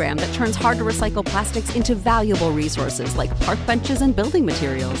program that turns hard-to-recycle plastics into valuable resources like park benches and building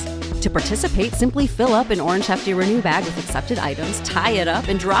materials. To participate, simply fill up an orange Hefty Renew bag with accepted items, tie it up,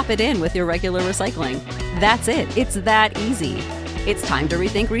 and drop it in with your regular recycling. That's it. It's that easy. It's time to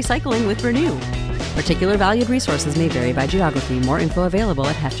rethink recycling with Renew. Particular valued resources may vary by geography. More info available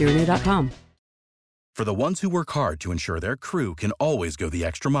at heftyrenew.com. For the ones who work hard to ensure their crew can always go the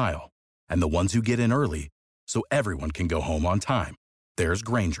extra mile, and the ones who get in early so everyone can go home on time, there's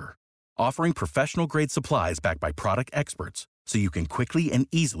Grainger, offering professional-grade supplies backed by product experts so you can quickly and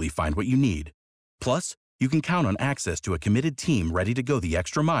easily find what you need. Plus, you can count on access to a committed team ready to go the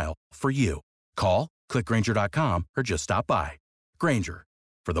extra mile for you. Call, click Grainger.com, or just stop by. Grainger,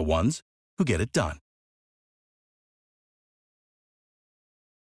 for the ones who get it done.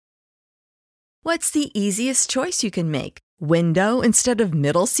 What's the easiest choice you can make? Window instead of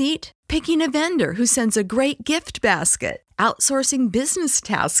middle seat? Picking a vendor who sends a great gift basket? Outsourcing business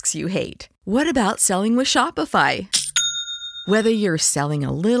tasks you hate? What about selling with Shopify? Whether you're selling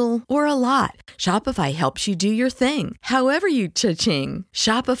a little or a lot, Shopify helps you do your thing, however you cha-ching.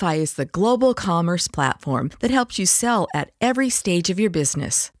 Shopify is the global commerce platform that helps you sell at every stage of your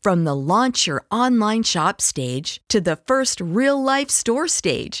business. From the launch your online shop stage to the first real-life store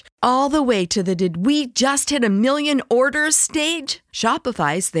stage, all the way to the did we just hit 1 million orders stage.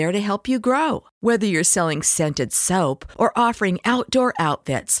 Shopify's there to help you grow. Whether you're selling scented soap or offering outdoor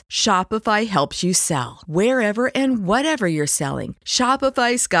outfits, Shopify helps you sell. Wherever and whatever you're selling,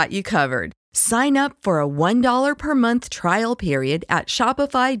 Shopify's got you covered. Sign up for a $1 per month trial period at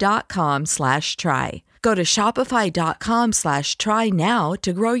shopify.com/try. Go to shopify.com/try now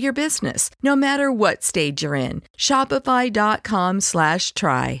to grow your business, no matter what stage you're in.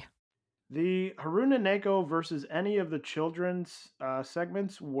 Shopify.com/try. The Haruna Neko versus any of the children's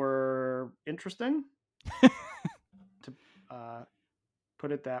segments were interesting, to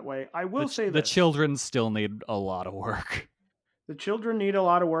put it that way. I will say the this. children still need a lot of work. The children need a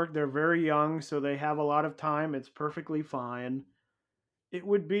lot of work. They're very young, so they have a lot of time. It's perfectly fine. It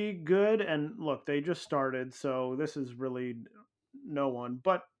would be good, and look, they just started, so this is really no one.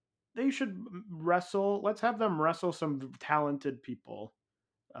 But they should wrestle. Let's have them wrestle some talented people.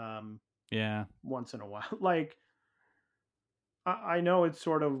 Yeah. Once in a while. Like, I know it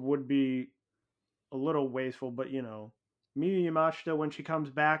sort of would be a little wasteful, but Miyu Yamashita, when she comes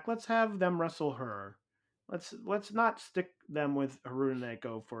back, let's have them wrestle her. Let's not stick them with Haruna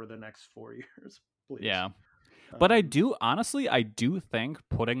Neko for the next 4 years, please. Yeah. But I do think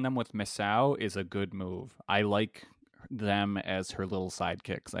putting them with Misao is a good move. I like them as her little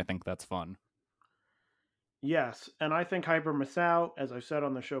sidekicks. I think that's fun. Yes, and I think Hyper Misao, as I've said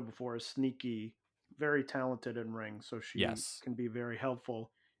on the show before, is sneaky, very talented in ring, so she can be very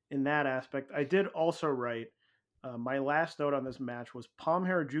helpful in that aspect. I did also write, my last note on this match was Pom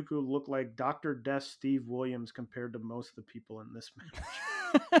Harajuku looked like Dr. Death Steve Williams compared to most of the people in this match.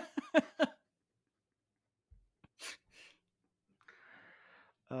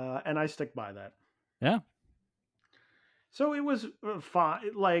 And I stick by that. Yeah. So it was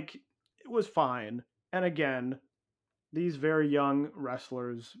fine. Like, it was fine. And again, these very young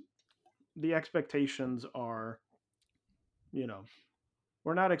wrestlers, the expectations are,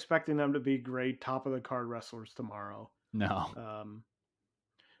 we're not expecting them to be great top of the card wrestlers tomorrow. No.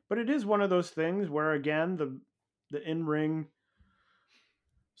 But it is one of those things where, again, the in-ring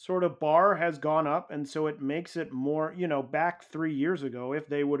sort of bar has gone up, and so it makes it more, back 3 years ago, if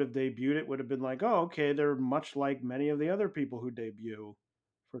they would have debuted, it would have been like, oh, okay, they're much like many of the other people who debut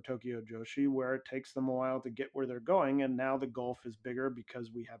for Tokyo Joshi, where it takes them a while to get where they're going, and now the gulf is bigger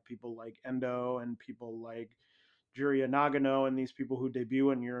because we have people like Endo and people like Juria Nagano and these people who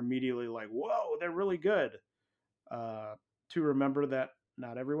debut, and you're immediately like, whoa, they're really good. To remember that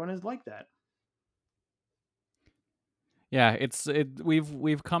not everyone is like that. Yeah,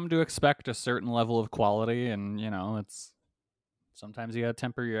 we've come to expect a certain level of quality, and it's sometimes you gotta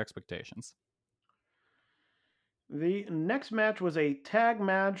temper your expectations. The next match was a tag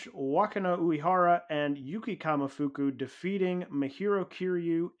match. Wakana Uehara and Yuki Kamifuku defeating Mahiro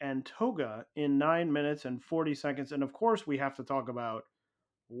Kiryu and Toga in 9 minutes and 40 seconds. And of course, we have to talk about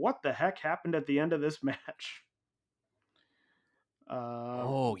what the heck happened at the end of this match.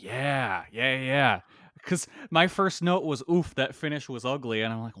 Oh yeah. Because my first note was, "Oof, that finish was ugly,"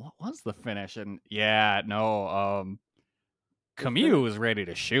 and I'm like, "What was the finish?" And Camille was ready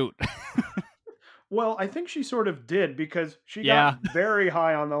to shoot. Well, I think she sort of did, because she got very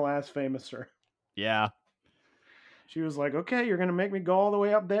high on the last Famouser. Yeah. She was like, okay, you're going to make me go all the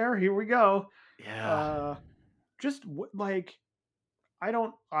way up there? Here we go. Yeah.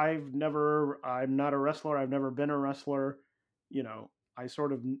 I'm not a wrestler. I've never been a wrestler. I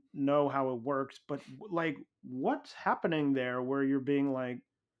sort of know how it works, but like, what's happening there where you're being like,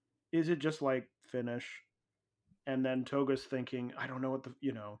 is it just like finish? And then Toga's thinking, I don't know what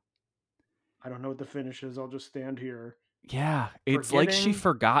the finish is. I'll just stand here. Yeah. It's like she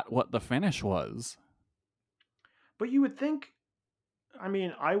forgot what the finish was. But you would think,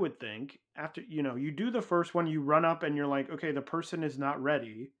 I would think after, you do the first one, you run up and you're like, okay, the person is not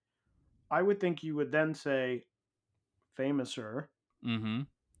ready. I would think you would then say, Famouser. Mm-hmm.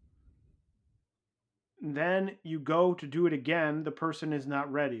 Then you go to do it again. The person is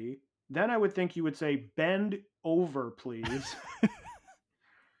not ready. Then I would think you would say, bend over, please.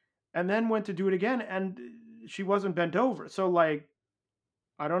 And then went to do it again, and she wasn't bent over. So, like,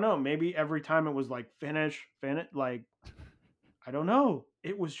 I don't know. Maybe every time it was like, finish, like, I don't know.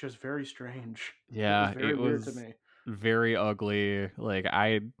 It was just very strange. Yeah, it was very weird to me. Very ugly. Like,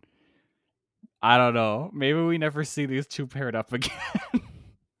 I don't know. Maybe we never see these two paired up again.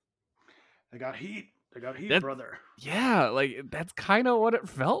 They got heat, brother. Yeah, like, that's kind of what it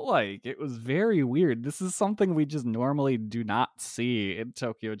felt like. It was very weird. This is something we just normally do not see in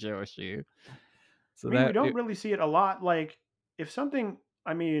Tokyo Joshi. So we don't really see it a lot. Like, if something,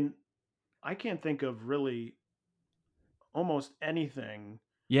 I can't think of really almost anything.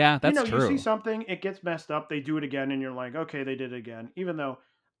 Yeah, that's true. You see something, it gets messed up, they do it again, and you're like, okay, they did it again. Even though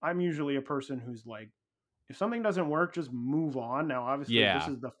I'm usually a person who's like, if something doesn't work, just move on. Now, obviously, this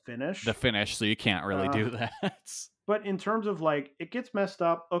is the finish. So you can't really do that. But in terms of, like, it gets messed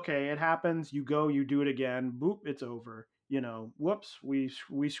up, okay, it happens, you go, you do it again, boop, it's over. Whoops, we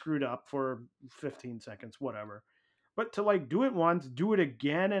screwed up for 15 seconds, whatever. But to, like, do it once, do it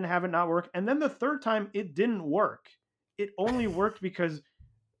again, and have it not work, and then the third time, it didn't work. It only worked because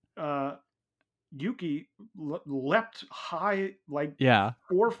Yuki leapt high, like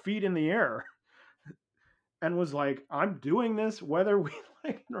 4 feet in the air, and was like, I'm doing this whether we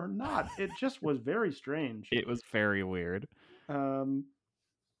like it or not. It just was very strange. It was very weird. Other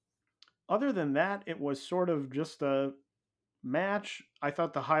than that, it was sort of just a match. I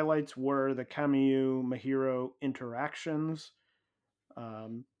thought the highlights were the Kamiyu Mahiro interactions.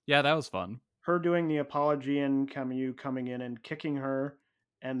 Yeah, that was fun. Her doing the apology and Kamiyu coming in and kicking her,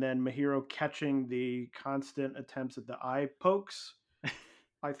 and then Mahiro catching the constant attempts at the eye pokes,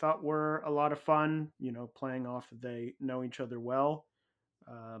 I thought were a lot of fun, playing off that they know each other well.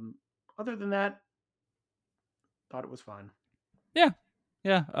 Other than that, thought it was fine. Yeah.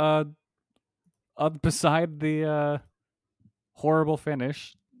 Beside the horrible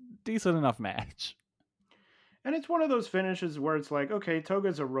finish, decent enough match. And it's one of those finishes where it's like, okay,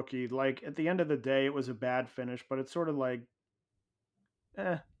 Toga's a rookie. Like, at the end of the day, it was a bad finish, but it's sort of like,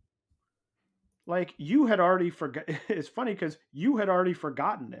 Like, you had already it's funny because you had already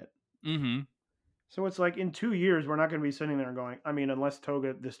forgotten it. Mm-hmm. So it's like, in 2 years, we're not going to be sitting there going, unless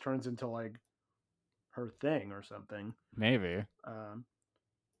Toga, this turns into, like, her thing or something. Maybe.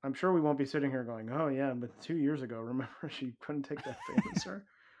 I'm sure we won't be sitting here going, oh, yeah, but 2 years ago, remember she couldn't take that Famouser?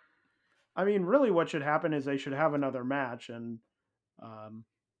 Really what should happen is they should have another match, and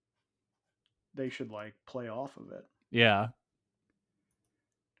they should, like, play off of it. Yeah.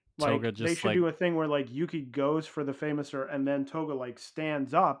 Like, Toga they just should do a thing where, like, Yuki goes for the famouser, and then Toga, like,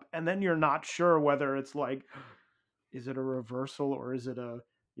 stands up, and then you're not sure whether it's, like, is it a reversal, or is it a,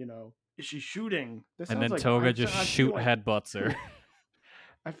 is she shooting? This and sounds then like, Toga just I feel shoot like, headbutts her.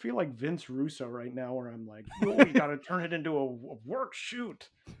 I feel like Vince Russo right now, where I'm like, oh, we gotta turn it into a work shoot.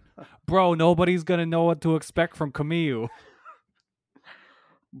 Bro, nobody's gonna know what to expect from Camille.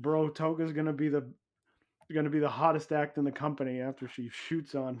 Bro, Toga's gonna be the hottest act in the company after she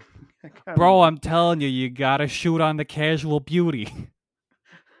shoots on. Bro, I'm telling you, you gotta shoot on the casual beauty.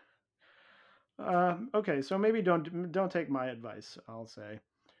 Okay, so maybe don't take my advice, I'll say.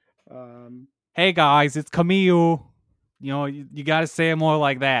 Hey guys, it's Camille. You know, you gotta say it more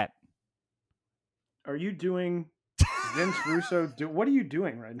like that. Are you doing Vince Russo? What are you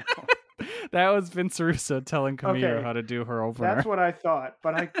doing right now? That was Vince Russo telling Camille Okay, how to do her opener. that's what I thought,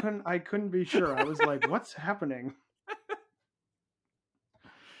 but I couldn't be sure. I was like, what's happening?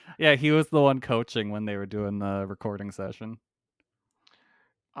 Yeah, he was the one coaching when they were doing the recording session.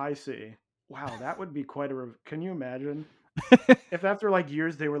 I see. Wow, that would be quite a... Can you imagine? If after like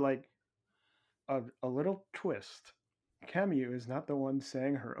years they were like, a little twist. Camille is not the one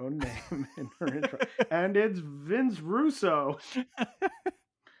saying her own name in her intro. And it's Vince Russo.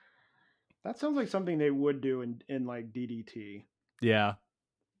 That sounds like something they would do in like DDT. Yeah.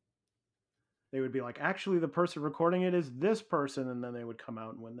 They would be like, actually, the person recording it is this person, and then they would come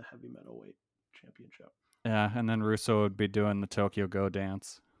out and win the heavy metalweight championship. Yeah, and then Russo would be doing the Tokyo Go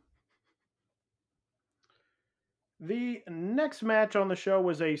dance. The next match on the show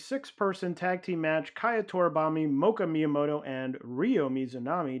was a 6-person tag team match. Kaya Toribami, Moka Miyamoto, and Ryo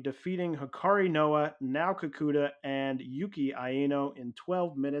Mizunami defeating Hikari Noa, Nao Kakuta, and Yuki Aino in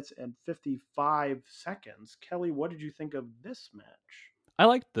 12 minutes and 55 seconds. Kelly, what did you think of this match? I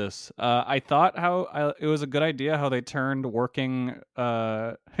liked this. I thought it was a good idea how they turned working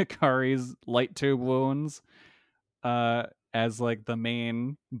Hikari's light tube wounds as like the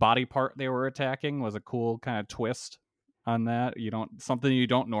main body part they were attacking was a cool kind of twist on that. Something you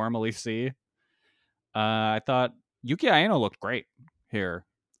don't normally see. I thought Yuki Aino looked great here,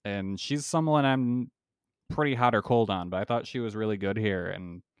 and she's someone I'm pretty hot or cold on, but I thought she was really good here,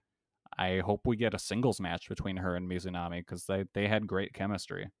 and I hope we get a singles match between her and Mizunami because they had great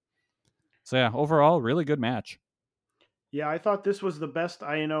chemistry. So yeah, overall, really good match. Yeah, I thought this was the best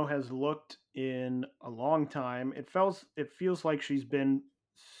Aino has looked in a long time. It feels like she's been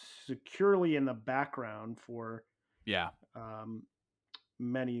securely in the background for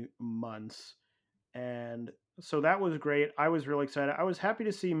many months. And so that was great. I was really excited. I was happy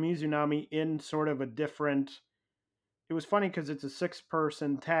to see Mizunami in sort of a different... It was funny because it's a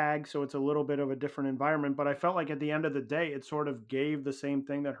 6-person tag, so it's a little bit of a different environment, but I felt like at the end of the day, it sort of gave the same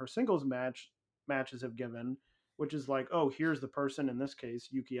thing that her singles matches have given, which is like, oh, here's the person, in this case,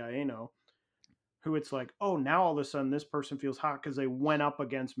 Yuki Aino, who it's like, oh, now all of a sudden this person feels hot because they went up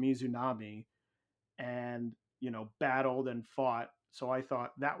against Mizunami and, battled and fought. So I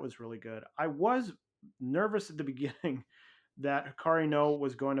thought that was really good. I was nervous at the beginning that Hikari Noa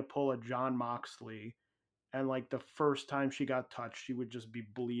was going to pull a Jon Moxley, and like the first time she got touched, she would just be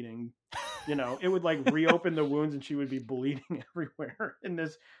bleeding. It would like reopen the wounds and she would be bleeding everywhere in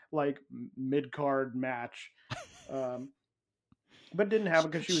this like mid-card match. But it didn't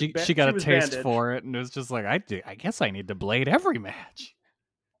happen because she got a taste bandaged. for it, and it was just like, I guess I need to blade every match.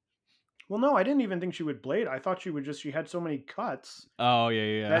 Well, no, I didn't even think she would blade. I thought she had so many cuts. Oh,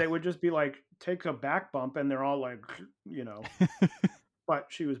 yeah. That it would just be like, take a back bump and they're all like, but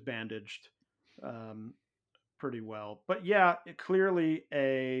she was bandaged pretty well. But yeah, clearly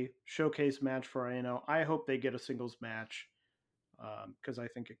a showcase match for Aino. I hope they get a singles match because I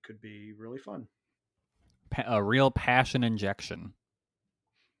think it could be really fun. A real passion injection.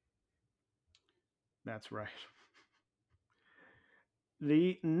 That's right.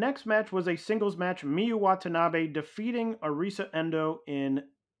 The next match was a singles match. Miyu Watanabe defeating Arisa Endo in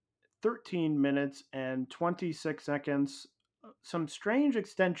 13 minutes and 26 seconds. Some strange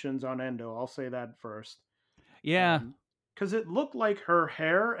extensions on Endo. I'll say that first. Yeah. Because it looked like her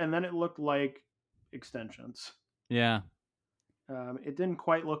hair and then it looked like extensions. Yeah. It didn't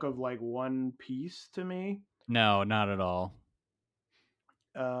quite look of like one piece to me. No, not at all.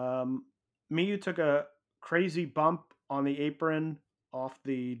 Miyu took a crazy bump on the apron off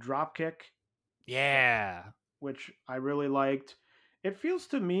the drop kick. Yeah. Which I really liked. It feels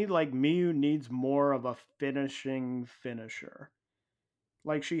to me like Miyu needs more of a finishing finisher.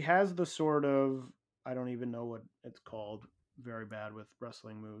 Like she has the sort of, I don't even know what it's called, very bad with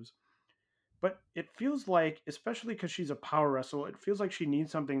wrestling moves. But it feels like, especially because she's a power wrestler, it feels like she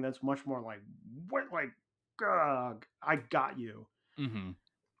needs something that's much more like "Ugh, I got you," Mm-hmm.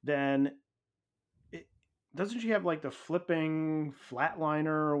 then doesn't she have like the flipping flatliner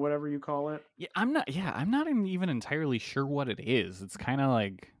or whatever you call it? Yeah, I'm not even entirely sure what it is. It's kind of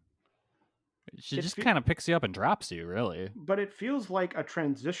like she It just fe- kind of picks you up and drops you, really. but it feels like a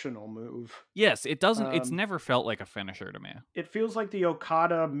transitional move. Yes, it doesn't. It's Um, never felt like a finisher to me. it feels like the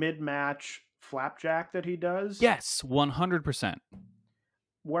Okada mid-match flapjack that he does. Yes, 100%.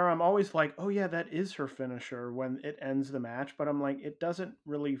 Where I'm always like, oh yeah, that is her finisher when it ends the match, but I'm like, it doesn't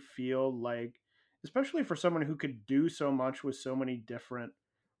really feel like, especially for someone who could do so much with so many different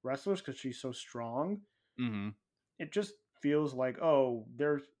wrestlers because she's so strong. Mm-hmm. It just feels like, oh,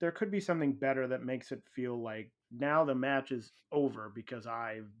 there could be something better that makes it feel like now the match is over because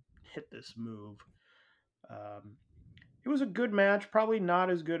I've hit this move. Um, it was a good match, probably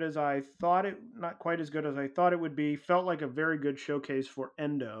not as good as I thought it, not quite as good as I thought it would be. Felt like a very good showcase for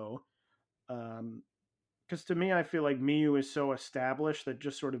Endo. Because to me, I feel like Miyu is so established that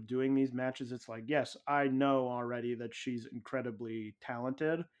just sort of doing these matches, it's like, yes, I know already that she's incredibly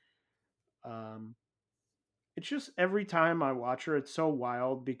talented. Um, it's just every time I watch her, it's so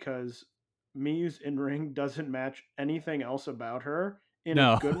wild because Miyu's in ring doesn't match anything else about her in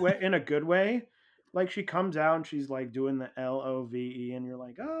a No. good way. In a good way, like she comes out and she's like doing the LOVE, and you're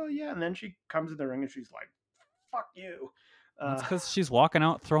like, oh yeah, and then she comes in the ring and she's like, fuck you. That's Uh, because she's walking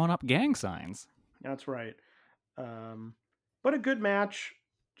out throwing up gang signs. that's right. Um, but a good match,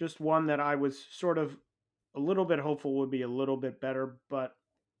 just one that I was sort of a little bit hopeful would be a little bit better, but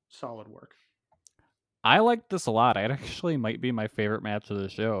solid work. I liked this a lot. It actually might be my favorite match of the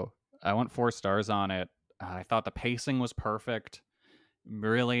show. I went 4 stars on it. I thought the pacing was perfect.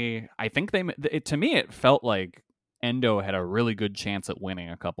 Really, I think to me, it felt like Endo had a really good chance at winning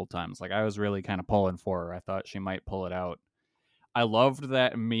a couple times. Like I was really kind of pulling for her. I thought she might pull it out. I loved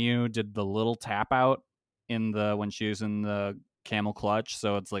that Miyu did the little tap out when she was in the camel clutch.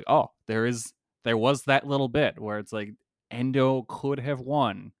 So it's like, oh, there was that little bit where it's like Endo could have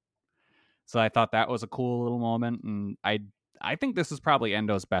won. So I thought that was a cool little moment, and I think this is probably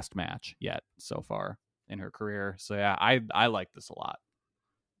Endo's best match yet so far in her career. So yeah, I like this a lot.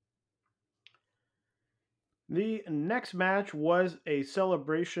 The next match was a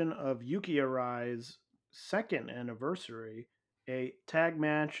celebration of Yuki Arai's second anniversary. A tag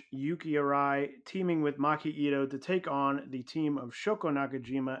match, Yuki Arai teaming with Maki Ito to take on the team of Shoko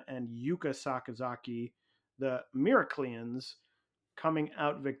Nakajima and Yuka Sakazaki, the Miracleans, coming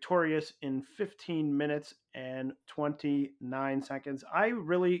out victorious in 15 minutes and 29 seconds. I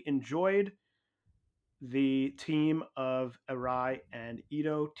really enjoyed the team of Arai and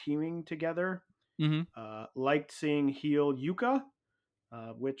Ito teaming together. Mm-hmm. Liked seeing heel Yuka,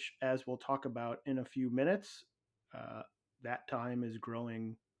 which, as we'll talk about in a few minutes, that time is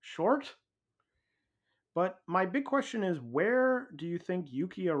growing short. But my big question is, where do you think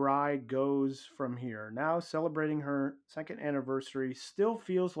Yuki Arai goes from here? Now celebrating her second anniversary, still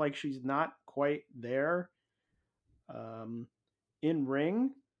feels like she's not quite there in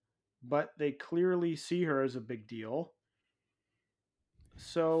ring, but they clearly see her as a big deal.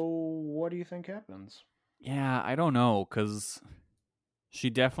 So what do you think happens? Yeah, I don't know, because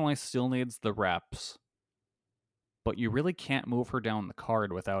she definitely still needs the reps, but you really can't move her down the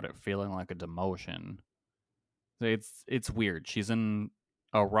card without it feeling like a demotion. It's weird. She's in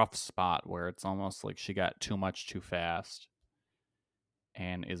a rough spot where it's almost like she got too much too fast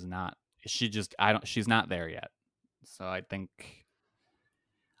and is not she's not there yet. So I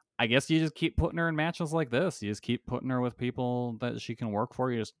guess you just keep putting her in matches like this. You just keep putting her with people that she can work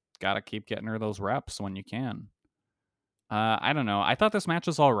for. You just got to keep getting her those reps when you can. I don't know. I thought this match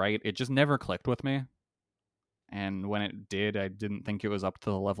was all right. It just never clicked with me. And when it did, I didn't think it was up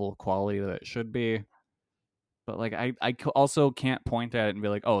to the level of quality that it should be. But like, I also can't point at it and be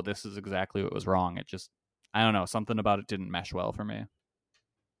like, oh, this is exactly what was wrong. It just, I don't know. Something about it didn't mesh well for me.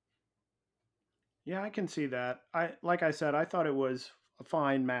 Yeah, I can see that. Like I said, I thought it was a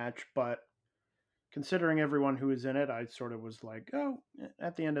fine match, but considering everyone who was in it, I sort of was like, oh,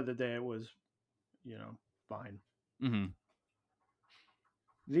 at the end of the day, it was, fine. Mm-hmm.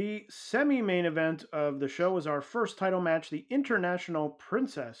 The semi-main event of the show was our first title match, the International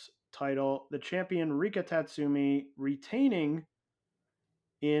Princess title. The champion Rika Tatsumi retaining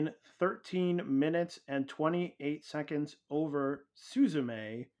in 13 minutes and 28 seconds over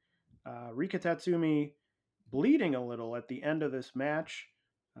Suzume. Rika Tatsumi bleeding a little at the end of this match,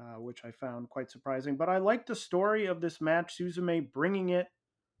 which I found quite surprising. But I like the story of this match, Suzume bringing it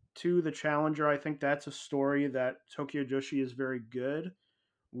to the challenger. I think that's a story that Tokyo Joshi is very good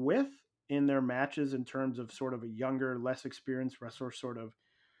with in their matches in terms of sort of a younger, less experienced wrestler sort of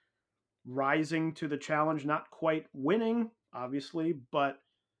rising to the challenge, not quite winning, obviously, but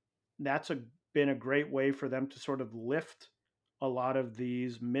that's been a great way for them to sort of lift a lot of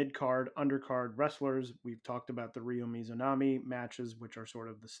these mid-card, undercard wrestlers. We've talked about the Ryo Mizunami matches, which are sort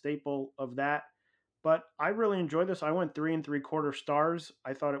of the staple of that. But I really enjoyed this. I went 3 3/4 stars.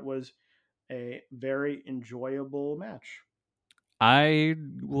 I thought it was a very enjoyable match. I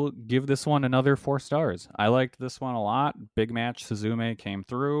will give this one another 4 stars. I liked this one a lot. Big match. Suzume came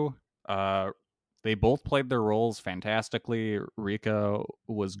through. They both played their roles fantastically. Rika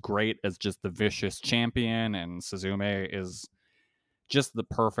was great as just the vicious champion, and Suzume is just the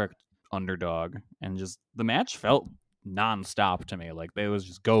perfect underdog. And just the match felt nonstop to me. Like, it was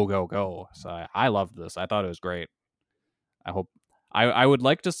just go, go, go. So I loved this. I thought it was great. I hope I would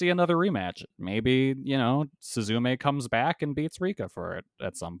like to see another rematch. Maybe, Suzume comes back and beats Rika for it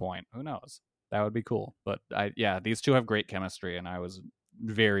at some point. Who knows? That would be cool. But these two have great chemistry, and I was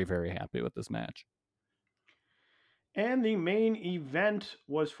very, very happy with this match. And the main event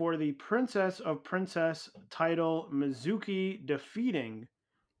was for the Princess of Princess title, Mizuki defeating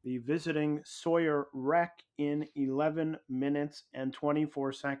the visiting Sawyer Wreck in 11 minutes and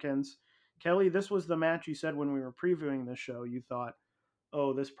 24 seconds. Kelly, this was the match you said when we were previewing the show. You thought,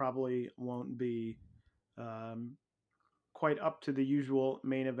 oh, this probably won't be quite up to the usual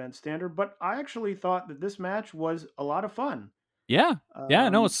main event standard. But I actually thought that this match was a lot of fun. Yeah.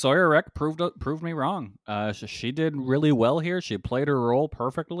 No, Sawyer Wreck proved me wrong. She did really well here. She played her role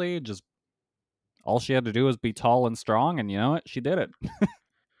perfectly. Just all she had to do was be tall and strong, and you know what? She did it.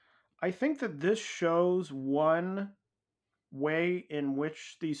 I think that this shows one way in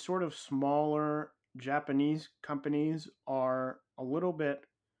which these sort of smaller Japanese companies are a little bit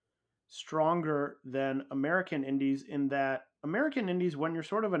stronger than American indies, in that American indies, when you're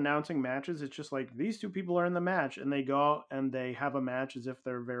sort of announcing matches, it's just like these two people are in the match and they go and they have a match as if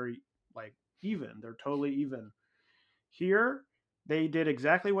they're very like even. They're totally even. Here, they did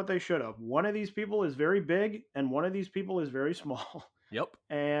exactly what they should have. One of these people is very big and one of these people is very small. Yep.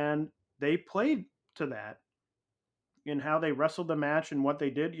 And they played to that in how they wrestled the match and what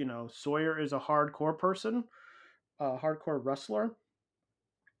they did. Sawyer is a hardcore person, a hardcore wrestler.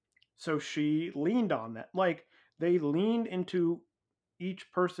 So she leaned on that. Like, they leaned into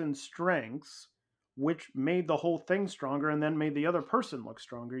each person's strengths, which made the whole thing stronger and then made the other person look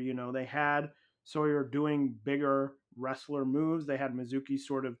stronger. They had Sawyer doing bigger wrestler moves. They had Mizuki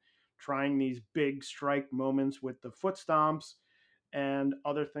sort of trying these big strike moments with the foot stomps and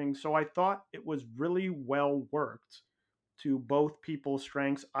other things. So I thought it was really well worked to both people's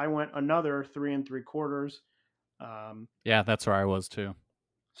strengths. I went another 3 3/4. Yeah, that's where I was too.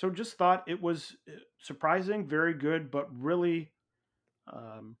 So just thought it was surprising, very good, but really,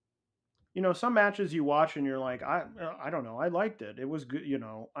 some matches you watch and you're like, I don't know, I liked it. It was good,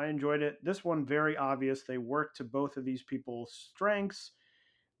 I enjoyed it. This one, very obvious. They worked to both of these people's strengths.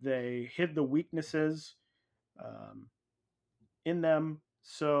 They hid the weaknesses in them.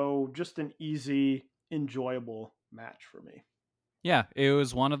 So just an easy, enjoyable match for me. Yeah, it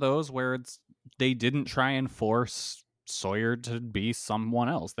was one of those where they didn't try and force Sawyer to be someone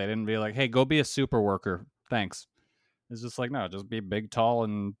else. They didn't be like, hey, go be a super worker. Thanks. It's just like, no, just be big, tall,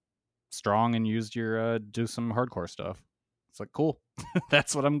 and strong and use your do some hardcore stuff. It's like, cool.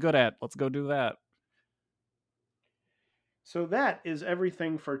 That's what I'm good at. Let's go do that. So that is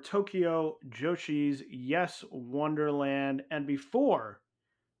everything for Tokyo Joshi's Yes Wonderland. And before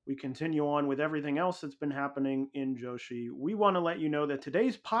we continue on with everything else that's been happening in Joshi, we want to let you know that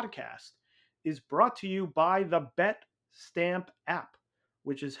today's podcast is brought to you by the Bet Stamp app,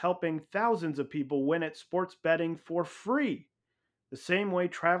 which is helping thousands of people win at sports betting for free. The same way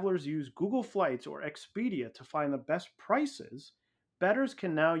travelers use Google Flights or Expedia to find the best prices, bettors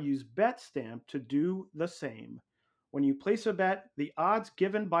can now use BetStamp to do the same. When you place a bet, the odds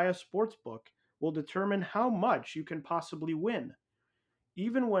given by a sportsbook will determine how much you can possibly win.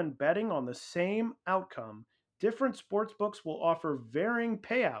 Even when betting on the same outcome, different sportsbooks will offer varying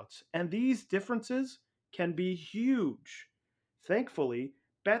payouts, and these differences can be huge. Thankfully,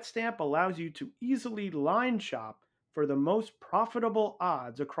 BetStamp allows you to easily line shop for the most profitable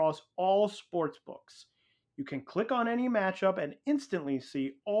odds across all sportsbooks. You can click on any matchup and instantly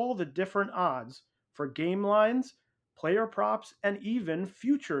see all the different odds for game lines, player props, and even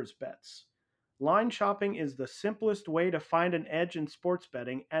futures bets. Line shopping is the simplest way to find an edge in sports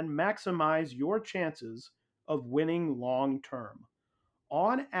betting and maximize your chances of winning long term.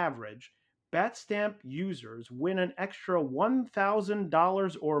 On average, BetStamp users win an extra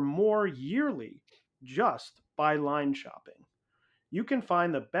 $1,000 or more yearly just by line shopping. You can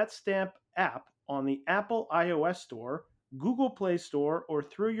find the BetStamp app on the Apple iOS Store, Google Play Store, or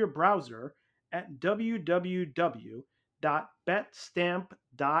through your browser at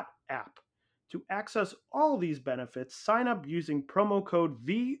www.betstamp.app. To access all these benefits, sign up using promo code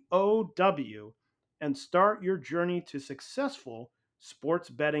VOW and start your journey to successful sports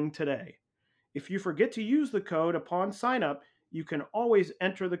betting today. If you forget to use the code upon sign up, you can always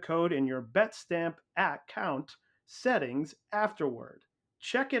enter the code in your BetStamp account settings afterward.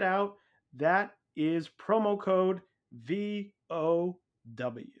 Check it out. That is promo code VOW.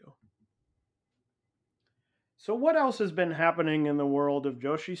 So what else has been happening in the world of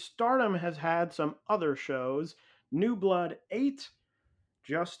Joshi? Stardom has had some other shows. New Blood 8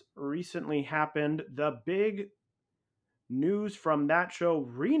 just recently happened. The big news from that show,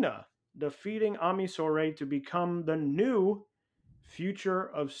 Rina defeating Ami Sourei to become the new Future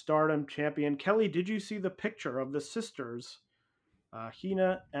of Stardom champion. Kelly, did you see the picture of the sisters,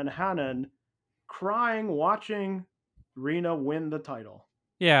 Hina and Hanan, crying watching Rina win the title?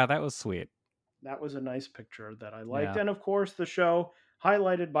 Yeah, that was sweet. That was a nice picture that I liked. Yeah. And of course, the show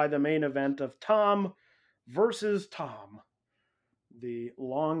highlighted by the main event of Tom versus Tom, the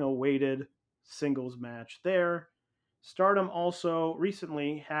long-awaited singles match there. Stardom also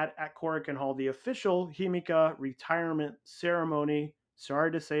recently had at Korakuen Hall the official Himika retirement ceremony.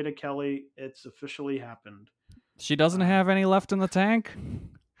 Sorry to say to Kelly, it's officially happened. She doesn't have any left in the tank?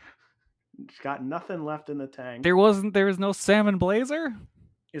 She's got nothing left in the tank. There was no salmon blazer?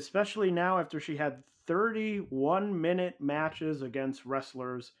 Especially now after she had 31-minute matches against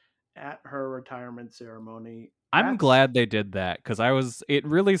wrestlers at her retirement ceremony. I'm glad they did that, because it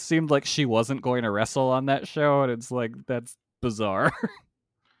really seemed like she wasn't going to wrestle on that show, and it's like, that's bizarre.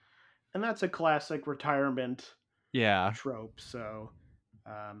 And that's a classic retirement trope, so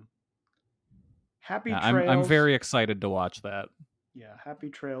happy trails. I'm very excited to watch that. Yeah, happy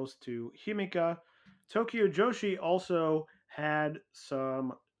trails to Himika. Tokyo Joshi also had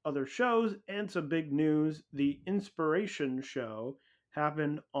some other shows and some big news. The Inspiration show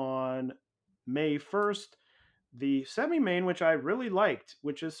happened on May 1st. The semi-main, which I really liked,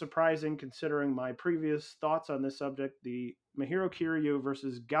 which is surprising considering my previous thoughts on this subject, the Mahiro Kiryu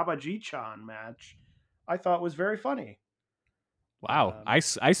versus Gabaji-chan match, I thought was very funny. Wow, I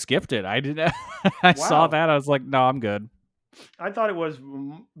skipped it. I didn't. I saw that. I was like, no, I'm good. I thought it was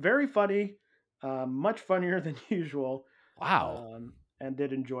very funny, much funnier than usual. Wow. And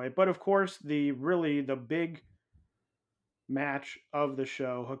did enjoy it. But of course, the big match of the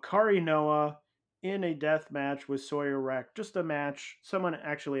show, Hikari Noa in a death match with Sawyer Wreck. Just a match. Someone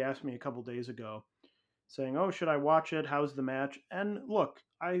actually asked me a couple days ago, saying, "Oh, should I watch it? How's the match?" And look,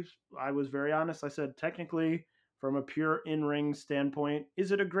 I was very honest. I said, technically, from a pure in-ring standpoint,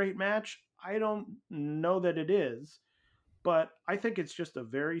 is it a great match? I don't know that it is, but I think it's just a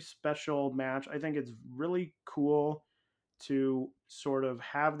very special match. I think it's really cool to sort of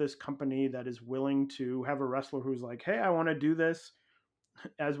have this company that is willing to have a wrestler who's like, hey, I want to do this.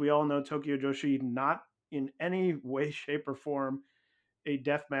 As we all know, Tokyo Joshi, not in any way, shape, or form a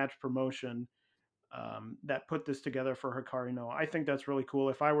deathmatch promotion that put this together for Hikari Noa. I think that's really cool.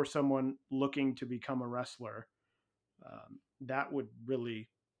 If I were someone looking to become a wrestler, that would really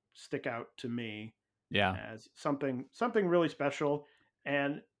stick out to me as something really special.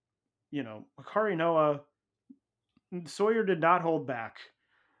 And, Hikari Noa, Sawyer did not hold back.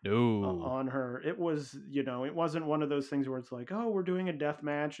 No. On her. It was, it wasn't one of those things where it's like, oh, we're doing a death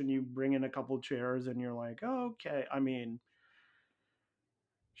match and you bring in a couple chairs and you're like, oh, okay. I mean,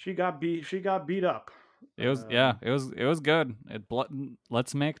 she got beat up. It was it was good.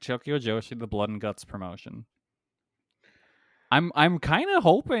 Let's make Tokyo Joshi the Blood and Guts promotion. I'm kind of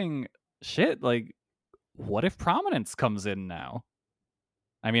hoping like, what if Prominence comes in now?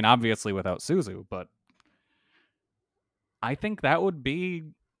 I mean, obviously without Suzu, but I think that would be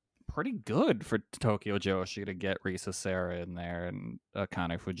pretty good for Tokyo Joshi to get Risa Sera in there and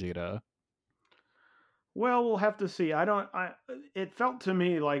Akane Fujita. Well, we'll have to see. It felt to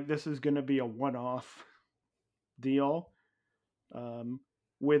me like this is going to be a one-off deal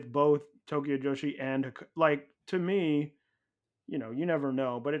with both Tokyo Joshi and, like, to me, you never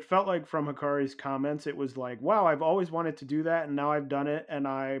know, but it felt like from Hikari's comments, it was like, wow, I've always wanted to do that and now I've done it and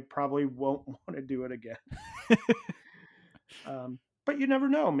I probably won't want to do it again. But you never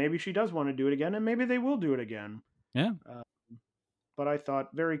know. Maybe she does want to do it again, and maybe they will do it again. Yeah. But I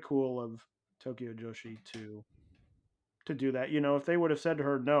thought very cool of Tokyo Joshi to do that. If they would have said to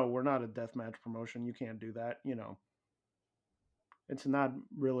her, no, we're not a deathmatch promotion, you can't do that, it's not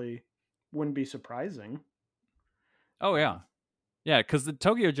really, wouldn't be surprising. Oh, yeah. Yeah, because the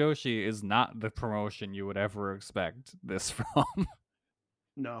Tokyo Joshi is not the promotion you would ever expect this from.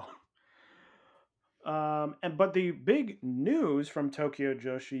 No. But the big news from Tokyo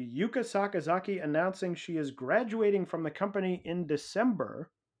Joshi, Yuka Sakazaki announcing she is graduating from the company in December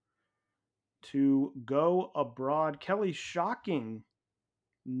to go abroad. Kelly, shocking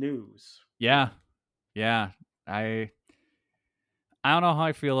news. Yeah. I don't know how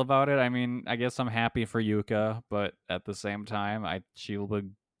I feel about it. I mean, I guess I'm happy for Yuka, but at the same time, she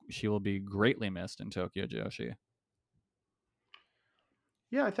will be greatly missed in Tokyo Joshi.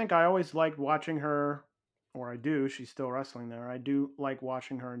 Yeah, I think I always liked watching her, or I do. She's still wrestling there. I do like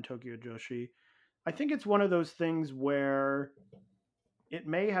watching her in Tokyo Joshi. I think it's one of those things where it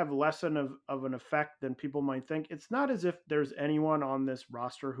may have less of an effect than people might think. It's not as if there's anyone on this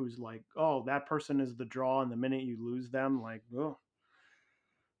roster who's like, oh, that person is the draw, and the minute you lose them, like, oh,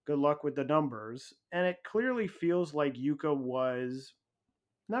 good luck with the numbers. And it clearly feels like Yuka was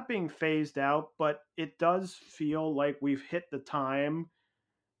not being phased out, but it does feel like we've hit the time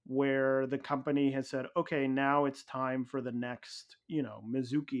where the company has said, okay, now it's time for the next,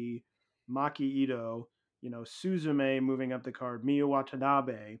 Mizuki, Maki Ito, Suzume moving up the card, Miyu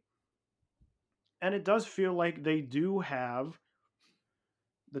Watanabe. And it does feel like they do have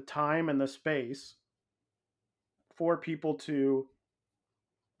the time and the space for people to,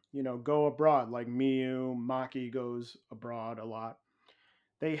 go abroad. Like Miyu, Maki goes abroad a lot.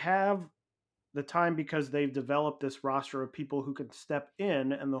 They have the time because they've developed this roster of people who can step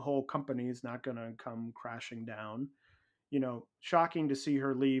in, and the whole company is not going to come crashing down. Shocking to see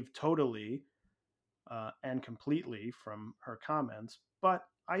her leave totally and completely from her comments. But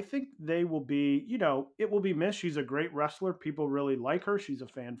I think they will be, it will be missed. She's a great wrestler. People really like her. She's a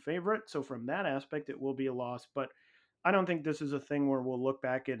fan favorite. So from that aspect, it will be a loss. But I don't think this is a thing where we'll look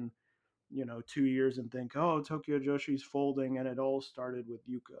back in, 2 years and think, oh, Tokyo Joshi's folding, and it all started with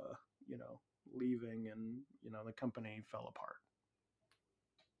Yuka, leaving, and, the company fell apart.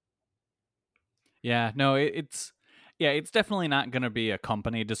 Yeah, no, it's definitely not going to be a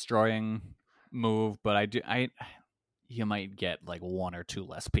company destroying move, but you might get like one or two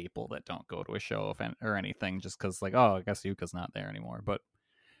less people that don't go to a show or anything just because, like, oh, I guess Yuka's not there anymore. But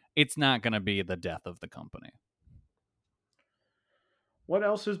it's not going to be the death of the company. What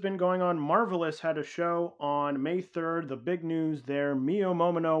else has been going on? Marvelous had a show on May 3rd. The big news there, Mio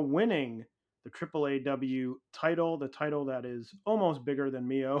Momono winning the TJPW title, the title that is almost bigger than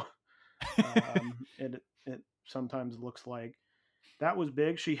Mio. It sometimes looks like. That was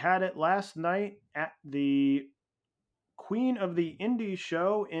big. She had it last night at the Queen of the Indies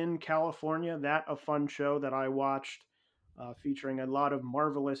show in California. That a fun show that I watched, featuring a lot of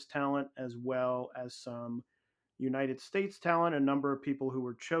Marvelous talent as well as some United States talent, a number of people who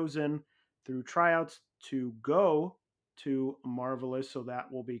were chosen through tryouts to go to Marvelous. So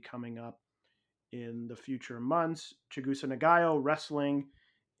that will be coming up in the future months. Chigusa Nagayo wrestling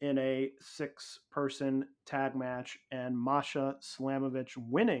in a 6-person tag match, and Masha Slamovich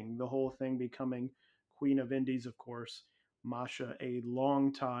winning the whole thing, becoming Queen of Indies, of course. Masha, a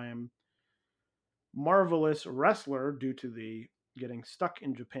long-time Marvelous wrestler due to the getting stuck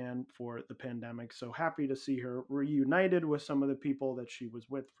in Japan for the pandemic. So happy to see her reunited with some of the people that she was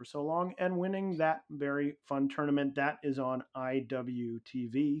with for so long and winning that very fun tournament. That is on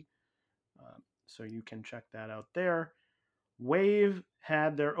IWTV. So you can check that out there. Wave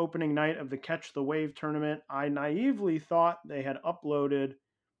had their opening night of the Catch the Wave tournament. I naively thought they had uploaded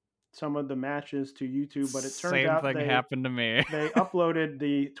some of the matches to YouTube, but it turns out same thing happened to me. They uploaded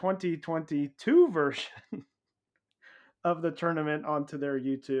the 2022 version of the tournament onto their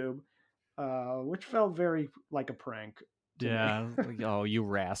YouTube, which felt very like a prank. Yeah. Oh, you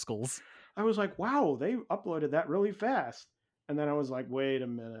rascals. I was like, wow, they uploaded that really fast. And then I was like, wait a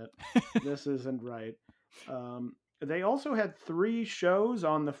minute, this isn't right. They also had 3 shows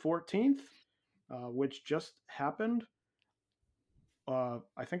on the 14th, which just happened.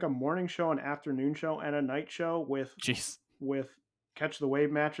 I think a morning show, an afternoon show, and a night show with Catch the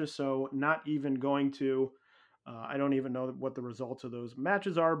Wave matches. So not even going to, I don't even know what the results of those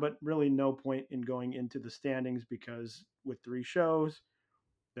matches are, but really no point in going into the standings because with 3 shows,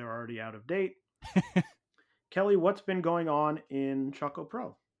 they're already out of date. Kelly, what's been going on in Choco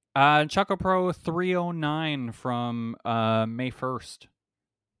Pro? Choco Pro 309 from May 1st.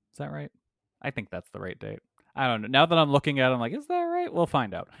 Is that right? I think that's the right date. I don't know. Now that I'm looking at it, I'm like, is that right? We'll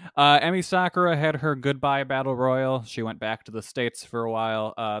find out. Emi Sakura had her goodbye battle royal. She went back to the States for a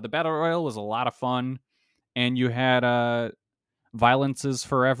while. The battle royal was a lot of fun. And you had Violence is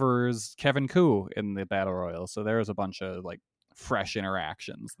Forever's Kevin Koo in the battle royal. So there was a bunch of like fresh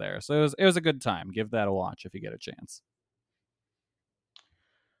interactions there. So it was a good time. Give that a watch if you get a chance.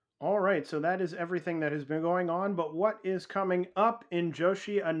 All right, so that is everything that has been going on. But what is coming up in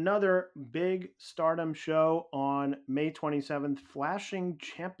Joshi? Another big Stardom show on May 27th, Flashing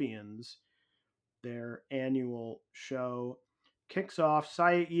Champions, their annual show, kicks off.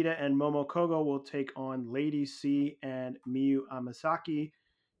 Saya Ida and Momo Kogo will take on Lady C and Miyu Amasaki.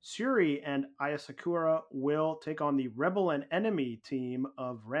 Suri and Aya Sakura will take on the Rebel and Enemy team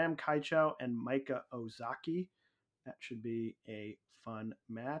of Ram Kaichou and Maika Ozaki. That should be a fun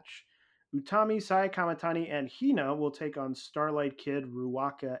match. Utami, Saya Kamatani, and Hina will take on Starlight Kid,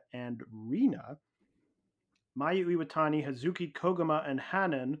 Ruaka, and Rina. Mayu Iwatani, Hazuki Koguma, and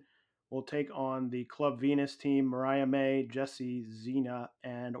Hanan will take on the Club Venus team, Mariah May, Jessie, Zena,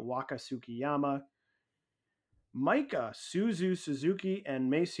 and Waka Tsukiyama. Maika, Suzu Suzuki, and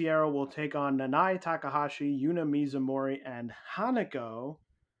Mei Sierra will take on Nanai Takahashi, Yuna Mizumori, and Hanako.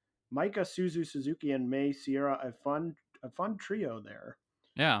 Maika, Suzu Suzuki, and Mei Sierra, a fun trio there.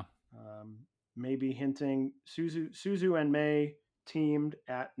 Yeah. Maybe hinting Suzu and Mei teamed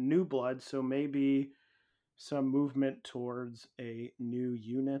at New Blood, so maybe some movement towards a new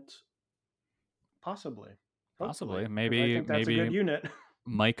unit. Possibly. Possibly. Hopefully, Maybe I think that's a good unit.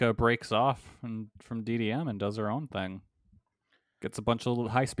 Micah breaks off from DDM and does her own thing. Gets a bunch of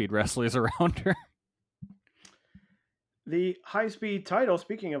high-speed wrestlers around her. The high-speed title,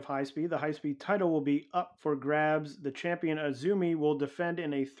 speaking of high-speed, the high-speed title will be up for grabs. The champion Azumi will defend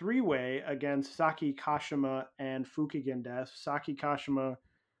in a three-way against Saki Kashima and Fukigen Death. Saki Kashima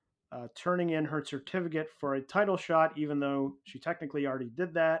turning in her certificate for a title shot, even though she technically already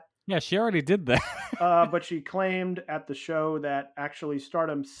did that. Yeah, she already did that. But she claimed at the show that actually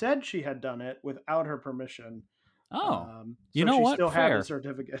Stardom said she had done it without her permission. Oh, so you know she what? still Fair. had the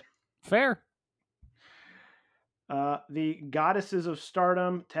certificate. Fair. The Goddesses of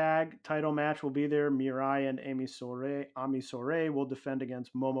Stardom tag title match will be there. Mirai and Ami Sourei will defend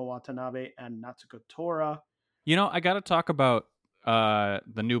against Momo Watanabe and Natsuko Tora. You know, I got to talk about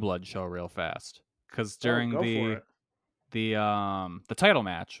the New Blood show real fast, because during the title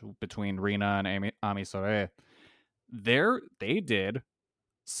match between Rina and Ami Sourei, they did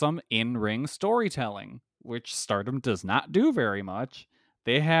some in-ring storytelling, which Stardom does not do very much.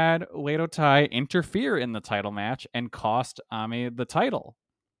 They had Uedo Tai interfere in the title match and cost Ami the title.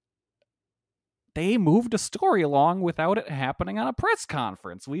 They moved a story along without it happening on a press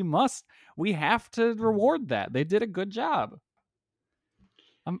conference. We have to reward that. They did a good job.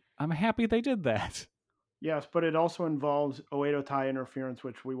 I'm happy they did that. Yes, but it also involves Uedo Tai interference,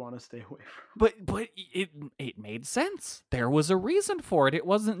 which we want to stay away from. But it made sense. There was a reason for it. It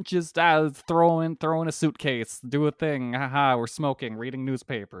wasn't just throw in a suitcase, do a thing. Haha, we're smoking, reading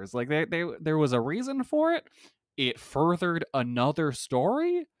newspapers. Like there was a reason for it. It furthered another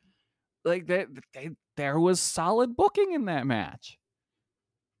story. Like there was solid booking in that match.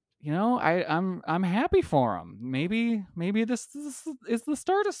 You know, I'm happy for them. Maybe this is the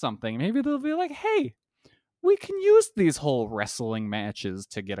start of something. Maybe they'll be like, hey, we can use these whole wrestling matches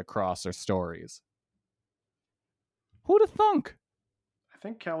to get across our stories. Who'da thunk? I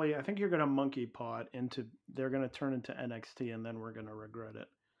think, Kelly, you're going to monkey paw it they're going to turn into NXT, and then we're going to regret it.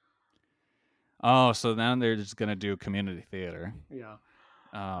 Oh, so now they're just going to do community theater. Yeah.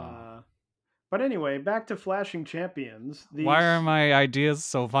 Oh. But anyway, back to Flashing Champions. Why are my ideas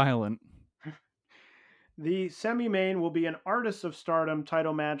so violent? The semi-main will be an Artists of Stardom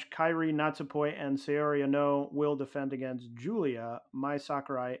title match. Kairi, Natsupoi, and Saori Anou will defend against Julia, Mai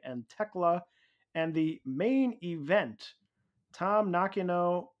Sakurai, and Tekla. And the main event, Tam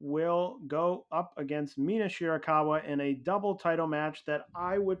Nakano will go up against Mina Shirakawa in a double title match that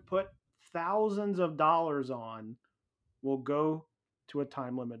I would put thousands of dollars on. Will go to a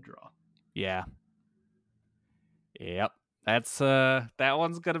time limit draw. Yeah. Yep. That's that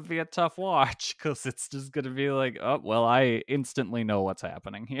one's gonna be a tough watch, because it's just gonna be like, oh well, I instantly know what's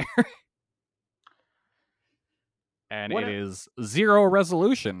happening here. And it is zero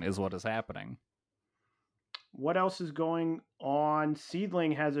resolution is what is happening. What else is going on?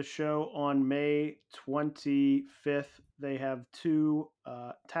 Seedling has a show on May 25th. They have two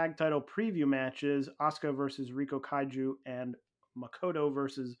tag title preview matches, Asuka versus Riko Kaiju and Makoto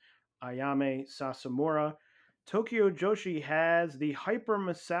versus Ayame Sasamura. Tokyo Joshi has the Hyper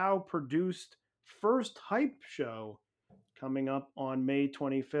Masao produced first hype show coming up on May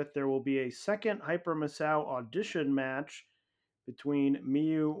 25th. There will be a second Hyper Masao audition match between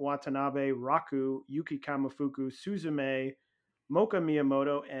Miyu Watanabe, Raku, Yuki Kamifuku, Suzume, Moka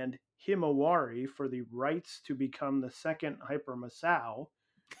Miyamoto, and Himawari for the rights to become the second Hyper Masao.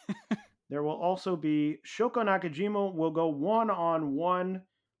 There will also be Shoko Nakajima will go one-on-one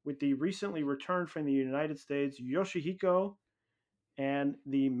with the recently returned from the United States, Yoshihiko. And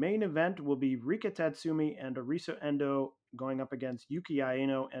the main event will be Rika Tatsumi and Arisa Endo going up against Yuki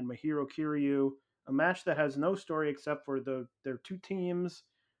Aino and Mahiro Kiryu, a match that has no story except for their two teams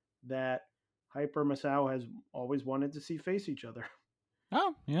that Hyper Masao has always wanted to see face each other.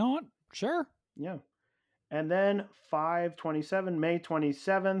 Oh, you know what? Sure. Yeah. And then 5/27, May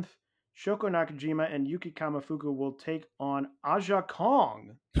 27th, Shoko Nakajima and Yuki Kamafuku will take on Aja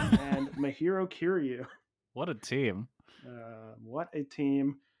Kong and Mahiro Kiryu. What a team. What a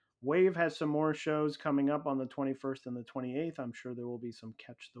team. Wave has some more shows coming up on the 21st and the 28th. I'm sure there will be some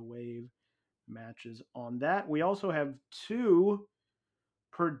Catch the Wave matches on that. We also have two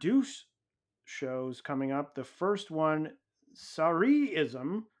produce shows coming up. The first one,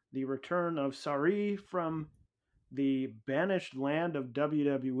 Sariism, the return of Sari from the banished land of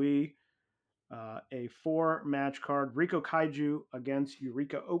WWE. A 4-match card. Riko Kaiju against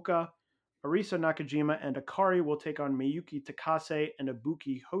Yurika Oka. Arisa Nakajima and Akari will take on Miyuki Takase and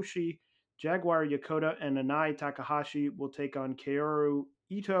Ibuki Hoshi. Jaguar Yokota and Anai Takahashi will take on Kaoru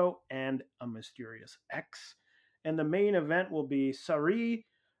Ito and a Mysterious X. And the main event will be Sari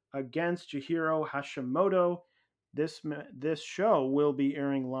against Chihiro Hashimoto. This show will be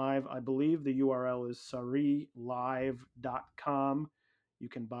airing live. I believe the URL is sarilive.com. You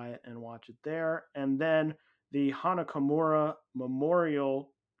can buy it and watch it there. And then the Hanakamura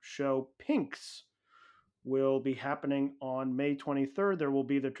Memorial Show Pinks will be happening on May 23rd. There will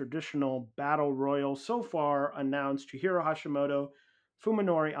be the traditional Battle Royal. So far announced Chihiro Hashimoto,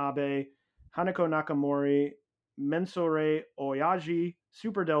 Fuminori Abe, Hanako Nakamori, Mensore Oyaji,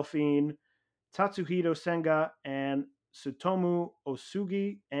 Super Delphine, Tatsuhito Senga, and Tsutomu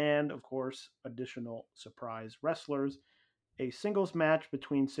Osugi, and of course, additional surprise wrestlers. A singles match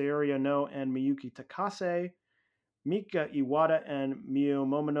between Sayori No and Miyuki Takase. Mika Iwata and Mio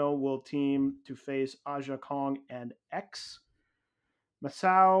Momono will team to face Aja Kong and X.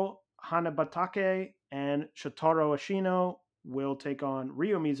 Masao Hanabatake and Shotaro Ashino will take on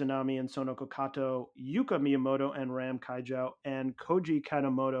Ryo Mizunami and Sonoko Kato, Yuka Miyamoto and Ram Kaijao, and Koji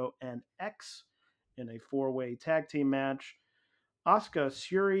Kanemoto and X in a 4-way tag team match. Asuka,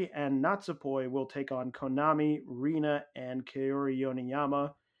 Syuri, and Natsupoi will take on Konami, Rina, and Kaori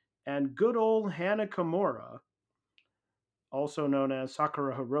Yoneyama. And good old Hana Kimura, also known as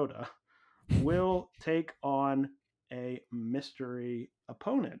Sakura Hirota, will take on a mystery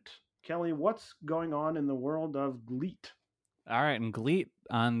opponent. Kelly, what's going on in the world of GLEAT? All right, in GLEAT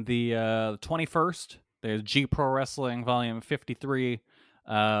on the 21st, there's G Pro Wrestling Volume 53.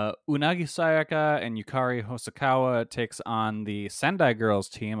 Unagi Sayaka and Yukari Hosokawa takes on the Sendai Girls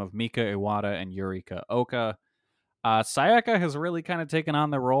team of Mika Iwata and Yurika Oka. Sayaka has really kind of taken on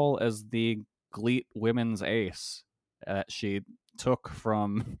the role as the GLEAT women's ace that she took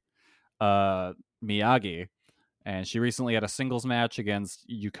from Miyagi. And she recently had a singles match against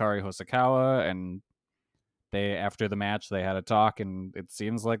Yukari Hosokawa, and after the match they had a talk, and it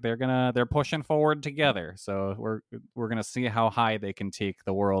seems like they're pushing forward together. So we're gonna see how high they can take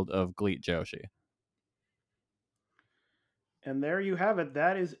the world of GLEAT Joshi. And there you have it.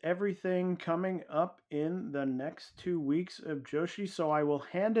 That is everything coming up in the next 2 weeks of Joshi. So I will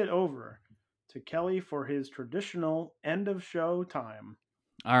hand it over to Kelly for his traditional end of show time.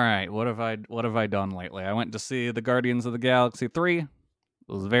 All right, what have I done lately? I went to see the Guardians of the Galaxy 3. It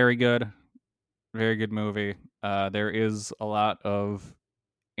was very good. Very good movie. There is a lot of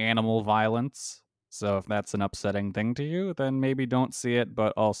animal violence, so if that's an upsetting thing to you, then maybe don't see it,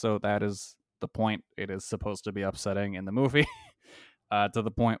 but also that is the point. It is supposed to be upsetting in the movie, to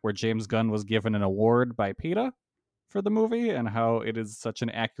the point where James Gunn was given an award by PETA for the movie, and how it is such an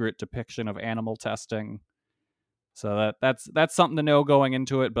accurate depiction of animal testing. So that's something to know going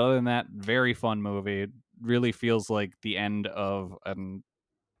into it, but other than that, very fun movie. It really feels like the end of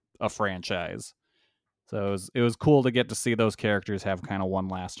a franchise. So it was cool to get to see those characters have kind of one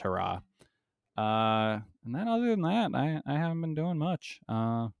last hurrah. And then other than that, I haven't been doing much.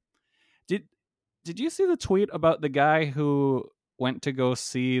 Did you see the tweet about the guy who went to go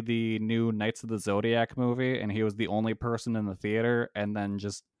see the new Knights of the Zodiac movie, and he was the only person in the theater, and then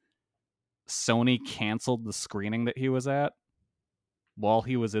just Sony canceled the screening that he was at while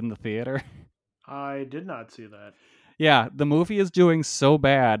he was in the theater? I did not see that. Yeah, the movie is doing so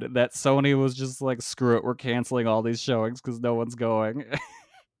bad that Sony was just like, screw it, we're canceling all these showings because no one's going.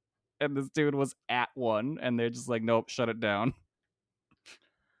 And this dude was at one, and they're just like, nope, shut it down.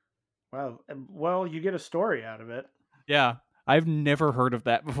 Wow. Well, you get a story out of it. Yeah, I've never heard of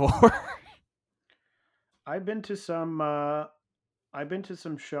that before. I've been to some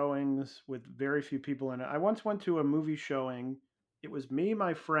showings with very few people in it. I once went to a movie showing. It was me,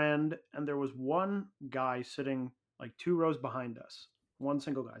 my friend, and there was one guy sitting like 2 rows behind us, one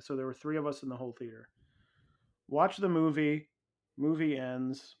single guy. So there were 3 of us in the whole theater. Watch the movie. Movie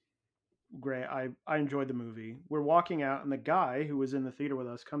ends. Great. I enjoyed the movie. We're walking out, and the guy who was in the theater with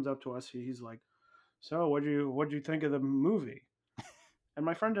us comes up to us. He's like, "So, what'd you think of the movie?" And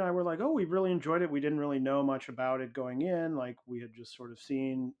my friend and I were like, "Oh, we really enjoyed it. We didn't really know much about it going in. Like, we had just sort of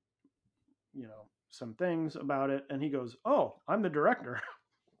seen, some things about it." And he goes, "Oh, I'm the director."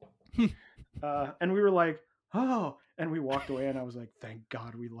 And we were like, "Oh," and we walked away, and I was like, "Thank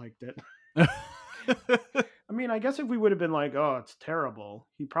God we liked it." I mean, I guess if we would have been like, "Oh, it's terrible,"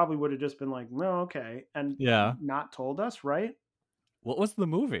 he probably would have just been like, "No, okay," and not told us, right? What was the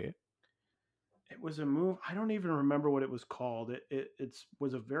movie? It was a movie. I don't even remember what it was called. It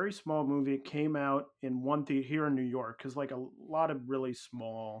was a very small movie. It came out in one theater here in New York because like a lot of really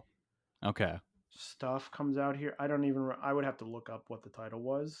small stuff comes out here. I don't even. I would have to look up what the title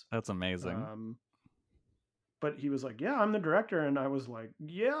was. That's amazing. But he was like, "Yeah, I'm the director," and I was like,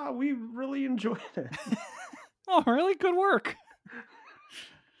 "Yeah, we really enjoyed it." Oh, really? Good work.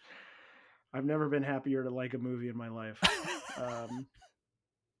 I've never been happier to like a movie in my life.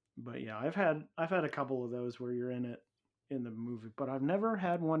 But yeah, I've had a couple of those where you're in the movie, but I've never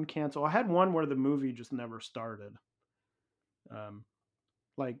had one cancel. I had one where the movie just never started.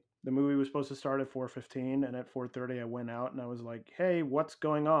 Like the movie was supposed to start at 4:15, and at 4:30 I went out and I was like, "Hey, what's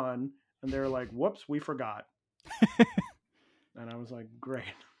going on?" And they're like, "Whoops, we forgot." And I was like, "Great."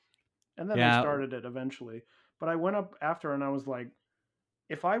 And then they started it eventually. But I went up after and I was like,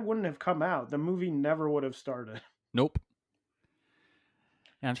 if I wouldn't have come out, the movie never would have started. Nope.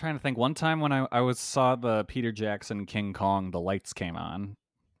 Yeah, I'm trying to think. One time when I saw the Peter Jackson King Kong, the lights came on.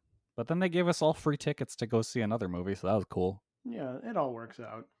 But then they gave us all free tickets to go see another movie, so that was cool. Yeah, it all works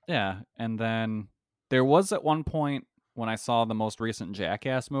out. Yeah, and then there was at one point when I saw the most recent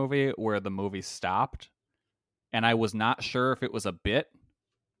Jackass movie where the movie stopped, and I was not sure if it was a bit.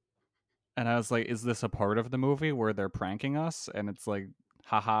 And I was like, is this a part of the movie where they're pranking us? And it's like,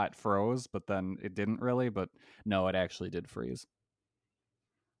 haha, it froze, but then it didn't really. But no, it actually did freeze.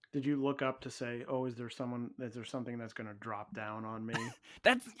 Did you look up to say, "Oh, is there something that's going to drop down on me?"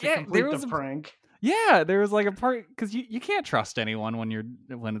 That's there was a prank. Yeah, there was like a part because you can't trust anyone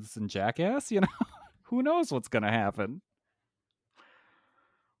when it's in Jackass. Who knows what's going to happen?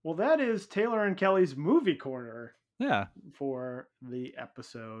 Well, that is Taylor and Kelly's movie corner. Yeah, for the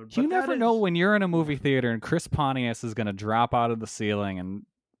episode. You never know when you're in a movie theater and Chris Pontius is going to drop out of the ceiling and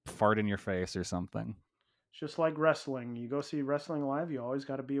fart in your face or something. It's just like wrestling. You go see wrestling live, you always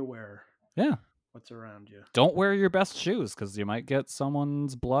got to be aware. Yeah. What's around you. Don't wear your best shoes because you might get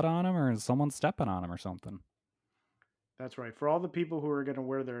someone's blood on them or someone stepping on them or something. That's right. For all the people who are going to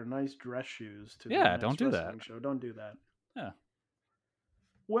wear their nice dress shoes to the don't do that. Show, don't do that. Yeah.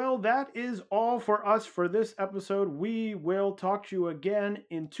 Well, that is all for us for this episode. We will talk to you again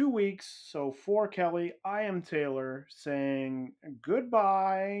in 2 weeks. So for Kelly, I am Taylor saying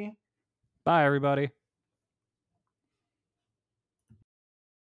goodbye. Bye, everybody.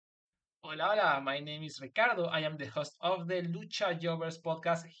 Hola, hola, my name is Ricardo. I am the host of the Lucha Jovers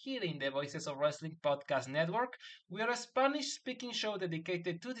podcast here in the Voices of Wrestling Podcast Network. We are a Spanish-speaking show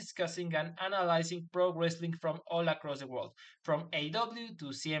dedicated to discussing and analyzing pro wrestling from all across the world. From AEW to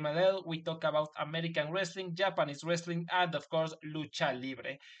CMLL, we talk about American wrestling, Japanese wrestling, and of course, Lucha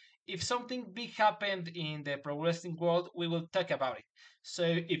Libre. If something big happened in the pro wrestling world, we will talk about it. So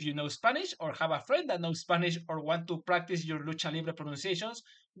if you know Spanish or have a friend that knows Spanish or want to practice your Lucha Libre pronunciations,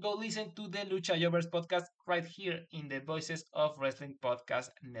 go listen to the Lucha Jovers podcast right here in the Voices of Wrestling Podcast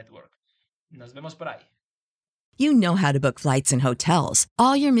Network. Nos vemos por ahí. You know how to book flights and hotels.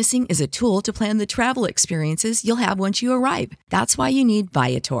 All you're missing is a tool to plan the travel experiences you'll have once you arrive. That's why you need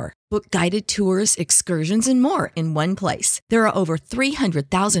Viator. Book guided tours, excursions, and more in one place. There are over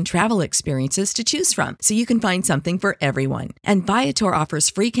 300,000 travel experiences to choose from, so you can find something for everyone. And Viator offers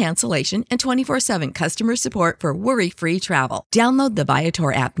free cancellation and 24/7 customer support for worry-free travel. Download the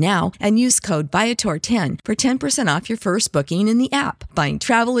Viator app now and use code Viator10 for 10% off your first booking in the app. Find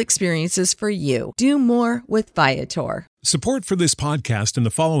travel experiences for you. Do more with Viator. Support for this podcast and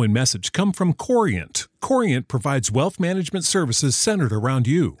the following message come from Corient. Corient provides wealth management services centered around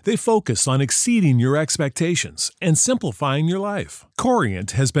you. They focus on exceeding your expectations and simplifying your life.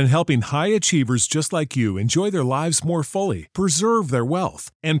 Corient has been helping high achievers just like you enjoy their lives more fully, preserve their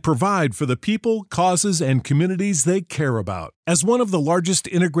wealth, and provide for the people, causes, and communities they care about. As one of the largest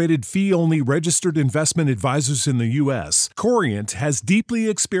integrated fee-only registered investment advisors in the U.S., Corient has deeply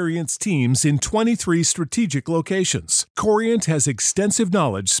experienced teams in 23 strategic locations. Corient has extensive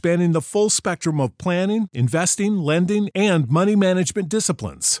knowledge spanning the full spectrum of plan planning, investing, lending, and money management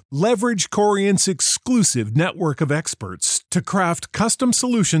disciplines. Leverage Corient's exclusive network of experts to craft custom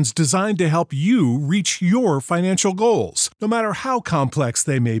solutions designed to help you reach your financial goals, no matter how complex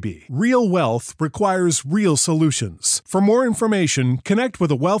they may be. Real wealth requires real solutions. For more information, connect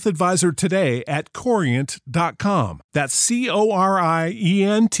with a wealth advisor today at Corient.com. That's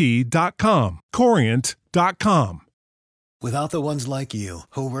Corient.com. Corient.com. Without the ones like you,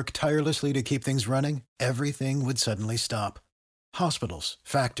 who work tirelessly to keep things running, everything would suddenly stop. Hospitals,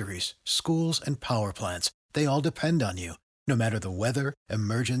 factories, schools, and power plants, they all depend on you. No matter the weather,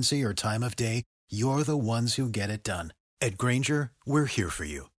 emergency, or time of day, you're the ones who get it done. At Grainger, we're here for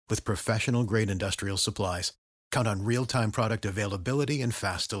you with professional-grade industrial supplies. Count on real-time product availability and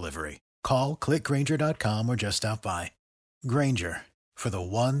fast delivery. Call, click Grainger.com, or just stop by. Grainger, for the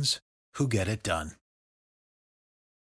ones who get it done.